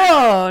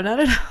 no,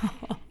 not at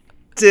all.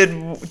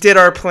 Did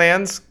our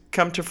plans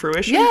come to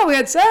fruition? Yeah, we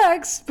had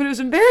sex, but it was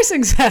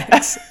embarrassing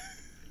sex.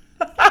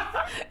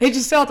 It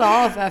just felt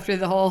off after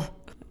the whole.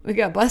 We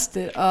got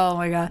busted. Oh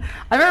my God!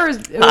 I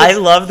remember. I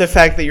love the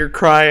fact that you're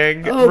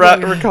crying,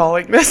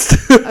 recalling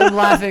this. I'm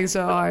laughing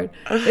so hard.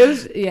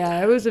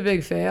 It was a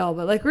big fail.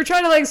 But we're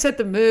trying to set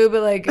the mood,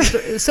 but it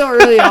was so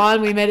early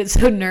on, we made it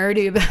so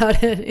nerdy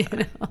about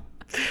it.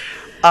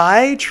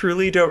 I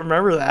truly don't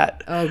remember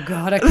that. Oh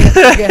God, I can't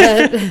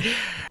forget.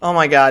 Oh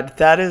my God,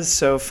 that is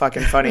so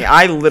fucking funny.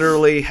 I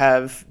literally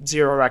have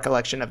zero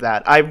recollection of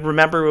that. I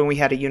remember when we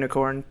had a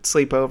unicorn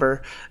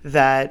sleepover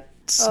that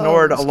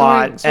snored a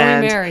lot,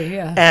 and Mary,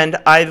 yeah. And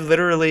I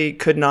literally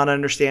could not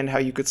understand how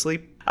you could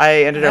sleep.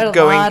 I ended up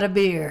going a lot of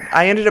beer.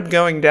 I ended up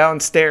going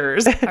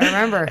downstairs. I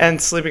remember. And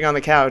sleeping on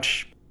the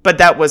couch. But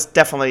that was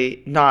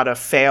definitely not a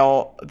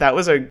fail. That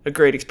was a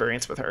great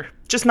experience with her.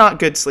 Just not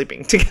good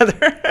sleeping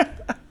together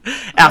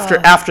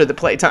after the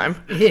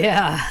playtime.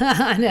 Yeah,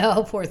 I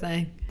know, poor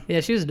thing.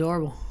 Yeah, she was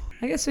adorable.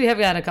 I guess we have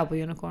got a couple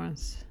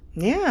unicorns.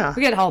 Yeah.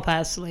 We get hall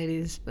pass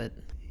ladies, but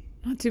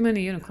not too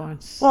many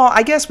unicorns. Well,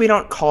 I guess we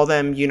don't call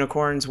them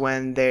unicorns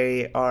when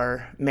they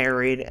are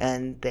married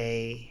and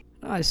they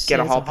get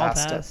a hall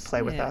pass to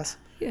play with us.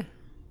 Yeah.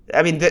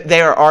 I mean,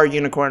 they are our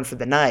unicorn for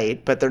the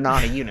night, but they're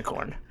not a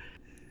unicorn.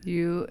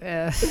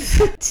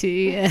 UFTN.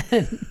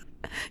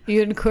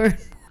 Unicorn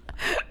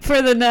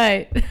for the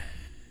night.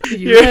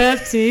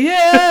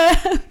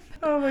 UFTN.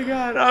 Oh my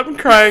God, I'm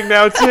crying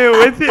now too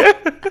with you.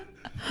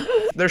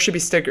 There should be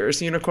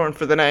stickers, unicorn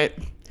for the night.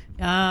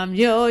 I'm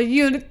your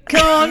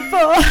unicorn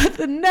for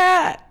the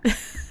night.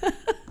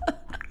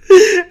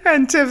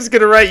 And Tim's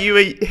going to write you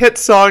a hit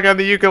song on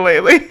the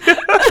ukulele.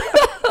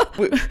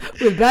 With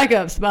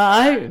backups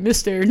by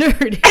Mr.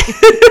 Nerdy.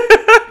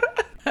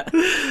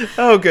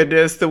 Oh,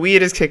 goodness. The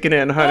weed is kicking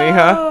in, honey,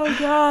 huh? Oh,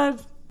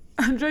 God.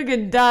 I'm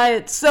drinking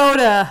diet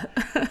soda.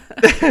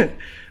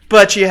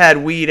 But you had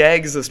weed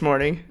eggs this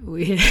morning.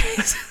 Weed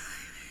eggs.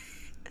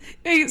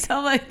 Make it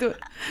sound like the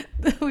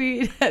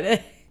weed had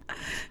eggs.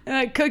 And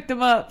I cooked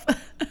them up.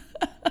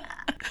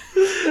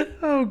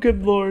 Oh,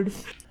 good Lord.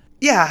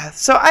 Yeah,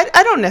 so I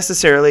don't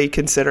necessarily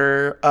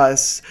consider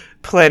us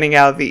planning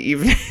out the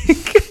evening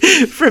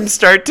from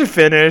start to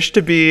finish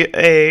to be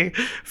a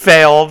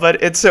fail,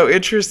 but it's so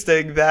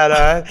interesting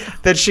that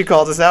that she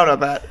called us out on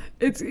that.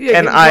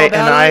 And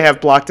I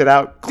have blocked it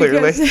out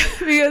clearly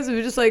because it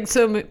was just like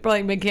so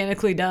like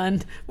mechanically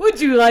done.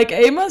 Would you like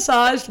a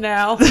massage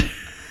now?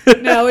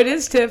 No, it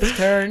is Tiff's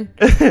turn.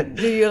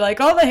 Do you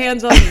like all the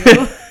hands on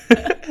you?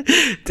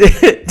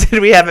 Did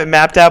we have it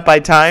mapped out by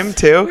time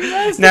too?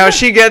 Now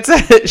she gets a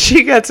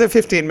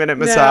 15-minute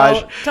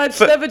massage. Now, touch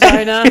the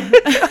vagina.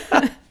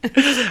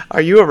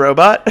 Are you a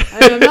robot?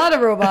 I am not a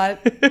robot.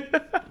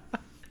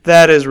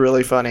 That is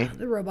really funny.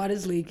 The robot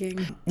is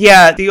leaking.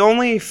 Yeah, the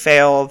only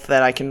fail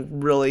that I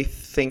can really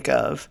think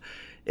of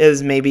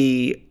is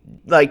maybe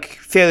like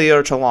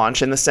failure to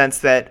launch, in the sense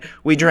that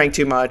we drank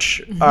too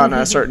much on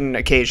a certain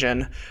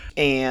occasion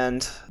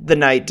and the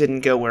night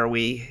didn't go where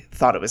we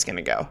thought it was going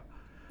to go.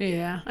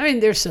 Yeah, I mean,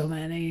 there's so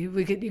many.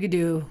 You could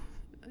do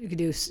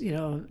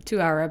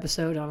 2-hour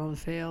episode on all the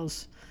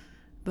fails,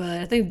 but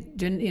I think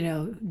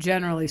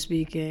generally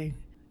speaking,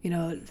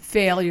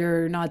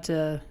 failure not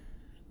to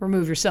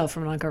remove yourself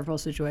from an uncomfortable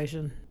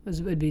situation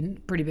would be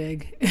pretty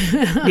big.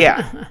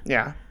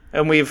 Yeah.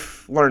 And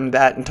we've learned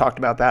that and talked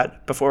about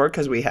that before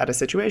because we had a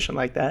situation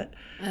like that.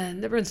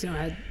 And everyone's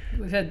had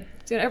them.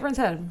 Everyone's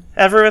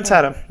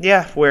had them.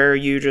 Yeah, where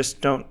you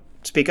just don't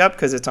speak up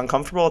because it's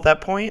uncomfortable at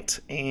that point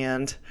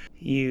and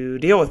you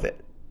deal with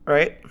it,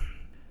 right?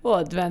 Well,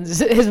 it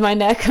depends. Is my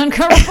neck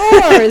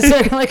uncomfortable or is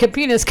there like a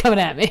penis coming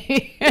at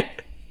me?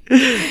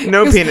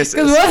 No penises.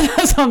 Because one of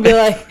us will be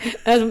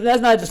like,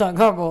 that's not just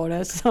uncomfortable,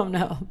 that's something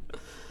else.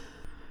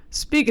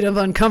 Speaking of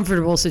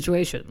uncomfortable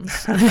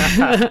situations,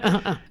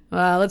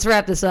 let's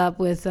wrap this up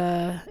with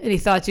any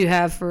thoughts you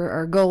have for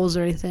our goals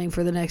or anything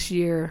for the next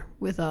year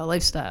with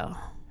lifestyle.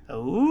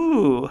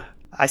 Ooh,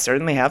 I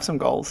certainly have some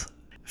goals.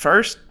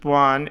 First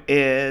one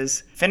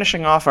is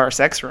finishing off our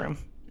sex room.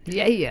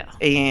 Yeah.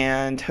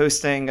 And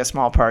hosting a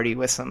small party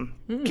with some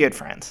good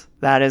friends.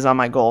 That is on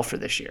my goal for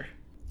this year.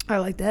 I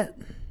like that.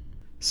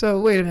 So,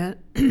 wait a minute.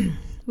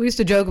 We used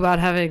to joke about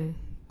having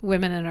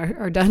women in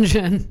our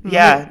dungeon. Right?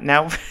 Yeah,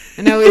 now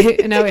we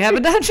have a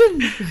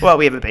dungeon? Well,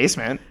 we have a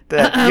basement. We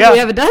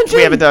have a dungeon?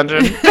 We have a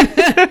dungeon.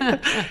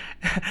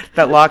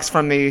 That locks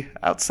from the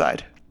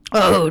outside.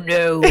 Oh,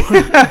 no.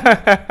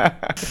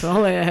 If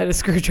only I had a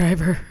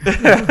screwdriver.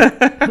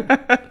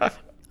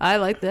 I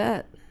like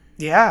that.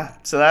 Yeah,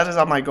 so that is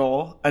on my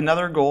goal.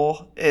 Another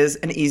goal is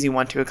an easy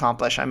one to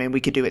accomplish. I mean, we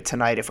could do it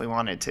tonight if we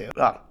wanted to.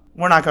 Well,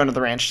 we're not going to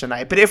the ranch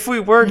tonight, but if we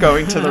were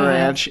going to the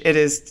ranch, it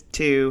is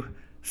to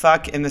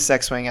fuck in the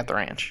sex swing at the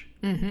ranch.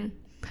 Mm-hmm.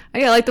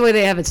 I like the way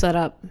they have it set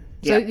up.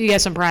 So you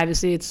get some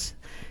privacy. It's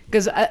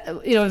because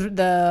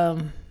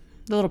the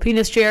little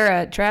penis chair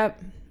at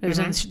Trap, it was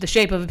in the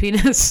shape of a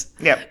penis.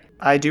 Yep,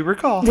 I do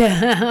recall.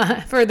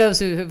 For those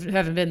who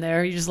haven't been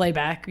there, you just lay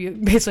back. You're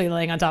basically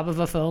laying on top of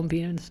a foam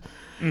penis.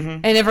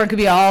 Mm-hmm. And everyone could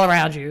be all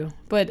around you.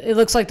 But it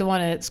looks like the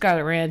one at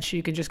Scarlet Ranch,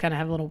 you could just kind of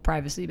have a little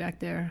privacy back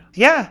there.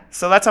 Yeah,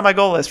 so that's on my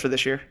goal list for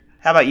this year.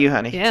 How about you,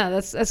 honey? Yeah,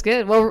 that's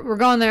good. Well, we're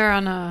going there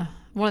on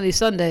one of these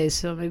Sundays,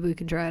 so maybe we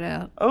can try it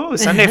out. Oh,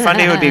 Sunday Fun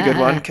Day would be a good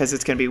one because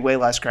it's going to be way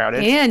less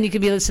crowded. And you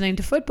could be listening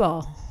to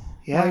football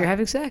while you're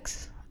having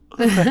sex.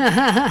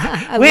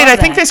 I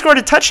think they scored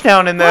a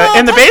touchdown in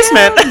the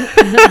basement.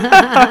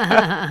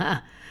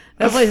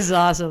 That place is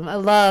awesome. I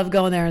love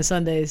going there on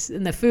Sundays,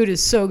 and the food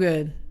is so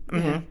good.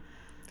 Mm-hmm. Yeah.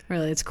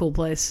 Really, it's a cool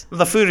place.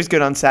 The food is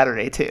good on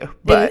Saturday too.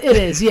 But it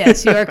is,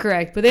 yes, you are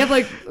correct. But they have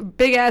like a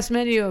big ass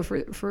menu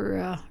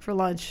for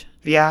lunch.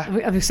 Yeah,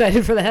 I'm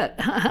excited for that.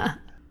 How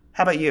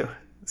about you?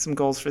 Some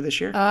goals for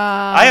this year?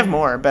 I have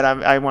more, but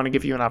I want to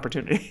give you an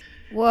opportunity.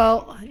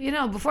 Well,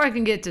 before I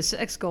can get to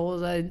sex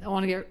goals, I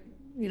want to get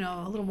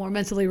a little more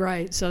mentally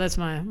right. So that's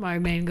my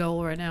main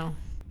goal right now.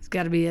 It's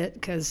got to be it,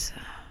 because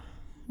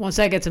once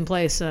that gets in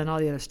place, then all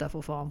the other stuff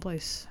will fall in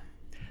place.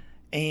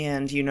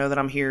 And you know that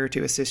I'm here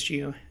to assist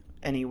you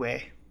any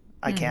way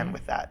I can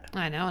with that.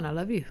 I know, and I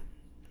love you.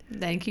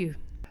 Thank you.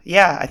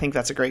 Yeah, I think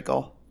that's a great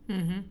goal.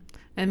 Mm-hmm.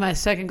 And my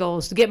second goal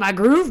is to get my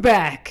groove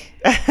back.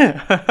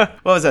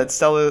 What was that?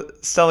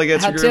 Stella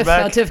gets her groove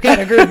back? How Tiff got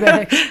her groove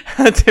back.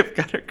 Tiff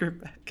got her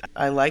groove back.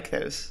 I like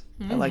those.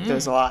 I like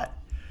those a lot.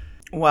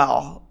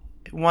 Well,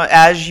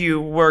 as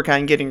you work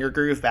on getting your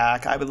groove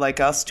back, I would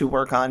like us to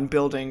work on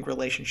building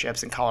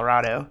relationships in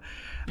Colorado.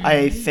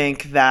 I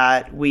think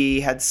that we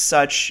had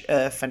such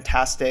a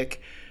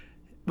fantastic,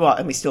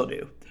 and we still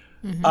do,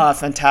 a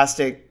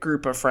fantastic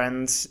group of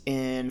friends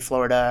in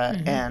Florida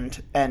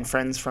and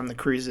friends from the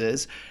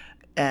cruises,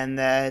 and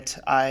that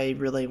I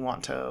really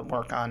want to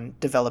work on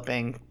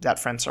developing that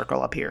friend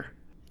circle up here.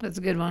 That's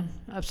a good one.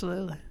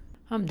 Absolutely.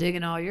 I'm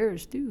digging all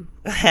yours, too.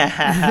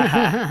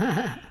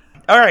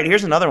 All right,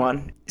 here's another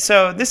one.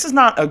 So this is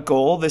not a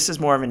goal. This is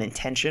more of an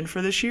intention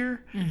for this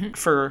year,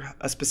 for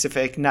a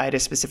specific night, a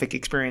specific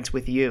experience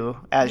with you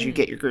as you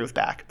get your groove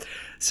back.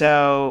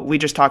 So we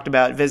just talked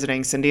about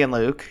visiting Cindy and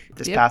Luke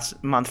this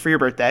past month for your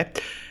birthday.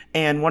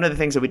 And one of the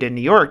things that we did in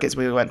New York is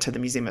we went to the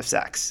Museum of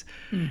Sex.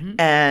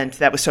 And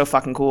that was so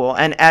fucking cool.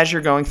 And as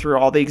you're going through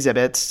all the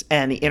exhibits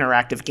and the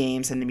interactive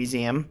games in the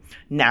museum,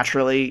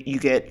 naturally you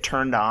get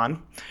turned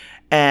on.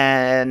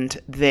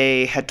 And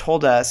they had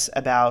told us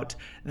about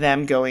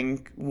them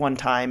going one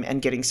time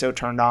and getting so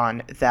turned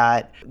on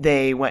that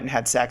they went and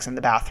had sex in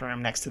the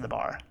bathroom next to the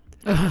bar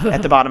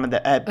at the bottom of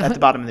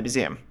the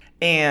museum.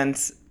 And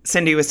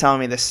Cindy was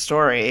telling me this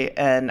story,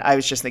 and I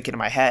was just thinking in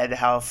my head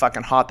how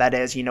fucking hot that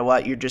is. You know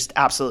what? You're just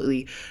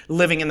absolutely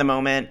living in the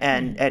moment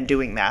and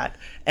doing that.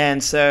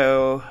 And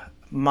so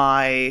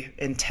my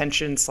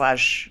intention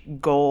 /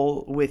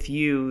 goal with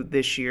you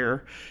this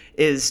year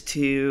is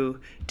to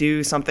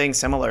do something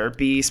similar,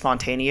 be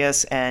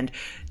spontaneous, and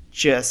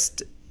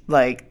just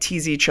like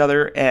tease each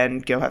other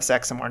and go have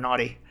sex somewhere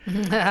naughty.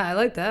 I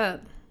like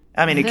that.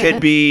 I mean, it could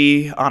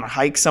be on a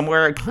hike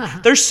somewhere.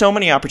 There's so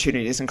many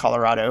opportunities in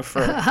Colorado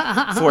for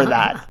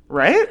that,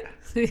 right?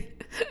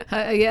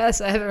 Yes,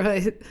 I haven't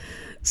really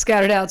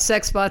scouted out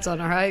sex spots on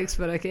our hikes,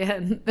 but I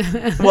can.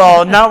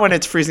 Well, not when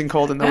it's freezing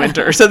cold in the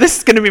winter. So this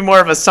is going to be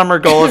more of a summer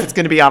goal if it's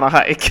going to be on a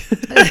hike.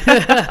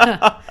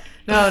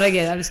 No, but I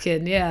get it. I'm just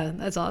kidding. Yeah,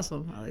 that's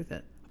awesome. I like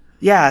that.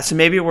 Yeah, so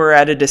maybe we're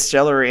at a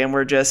distillery and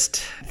we're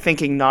just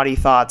thinking naughty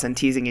thoughts and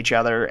teasing each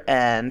other,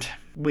 and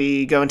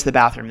we go into the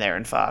bathroom there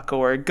and fuck,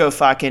 or go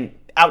fucking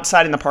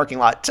outside in the parking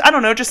lot. I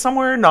don't know, just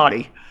somewhere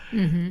naughty.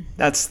 Mm-hmm.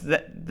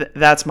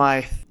 That's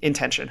my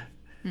intention.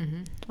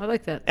 Mm-hmm. I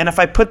like that. And if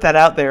I put that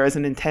out there as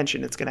an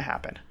intention, it's going to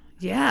happen.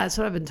 Yeah, that's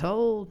what I've been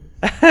told.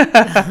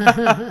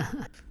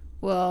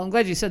 Well, I'm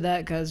glad you said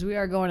that, because we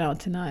are going out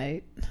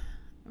tonight.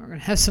 We're going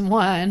to have some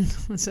wine.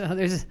 So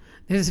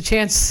there's a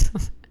chance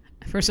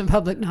for some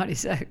public naughty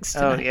sex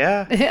tonight. Oh,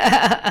 yeah?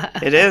 Yeah.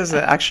 It is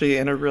actually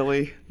in a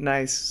really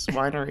nice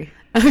winery.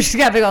 She's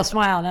got a big old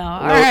smile now.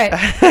 All right.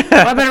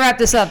 Well, I better wrap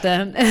this up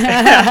then.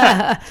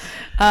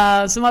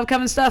 Some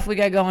upcoming stuff we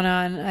got going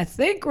on. I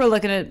think we're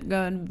looking at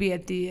going to be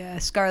at the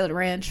Scarlet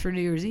Ranch for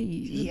New Year's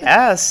Eve.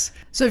 Yes.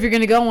 So if you're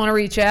going to go, want to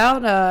reach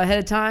out ahead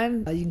of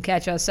time, you can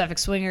catch us Suffolk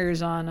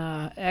Swingers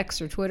on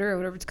X or Twitter or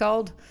whatever it's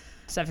called.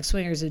 Suffolk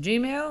Swingers at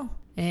Gmail.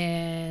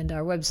 And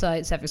our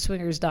website,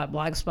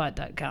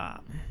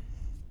 suffolkswingers.blogspot.com.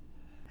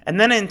 And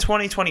then in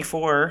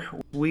 2024,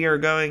 we are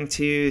going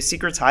to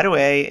Secrets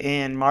Hideaway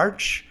in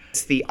March.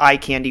 It's the Eye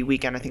Candy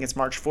weekend. I think it's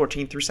March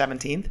 14th through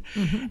 17th.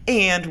 Mm-hmm.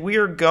 And we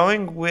are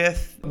going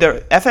with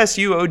the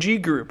FSU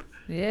OG group.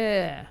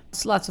 Yeah.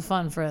 It's lots of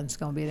fun, friends,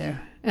 going to be there.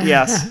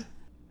 Yes.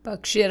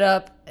 Buck shit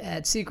up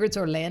at Secrets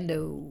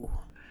Orlando.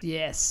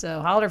 Yes.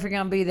 So holler if you're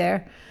going to be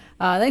there.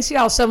 Thanks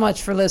y'all so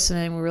much for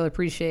listening. We really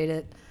appreciate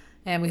it.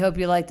 And we hope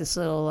you like this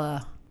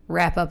little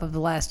wrap up of the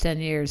last 10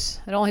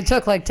 years. It only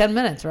took like 10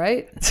 minutes,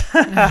 right?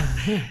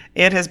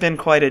 It has been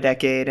quite a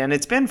decade, and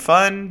it's been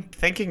fun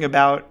thinking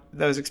about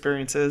those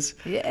experiences.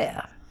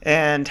 Yeah.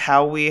 And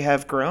how we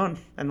have grown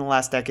in the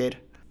last decade.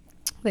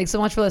 Thanks so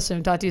much for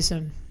listening. Talk to you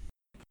soon.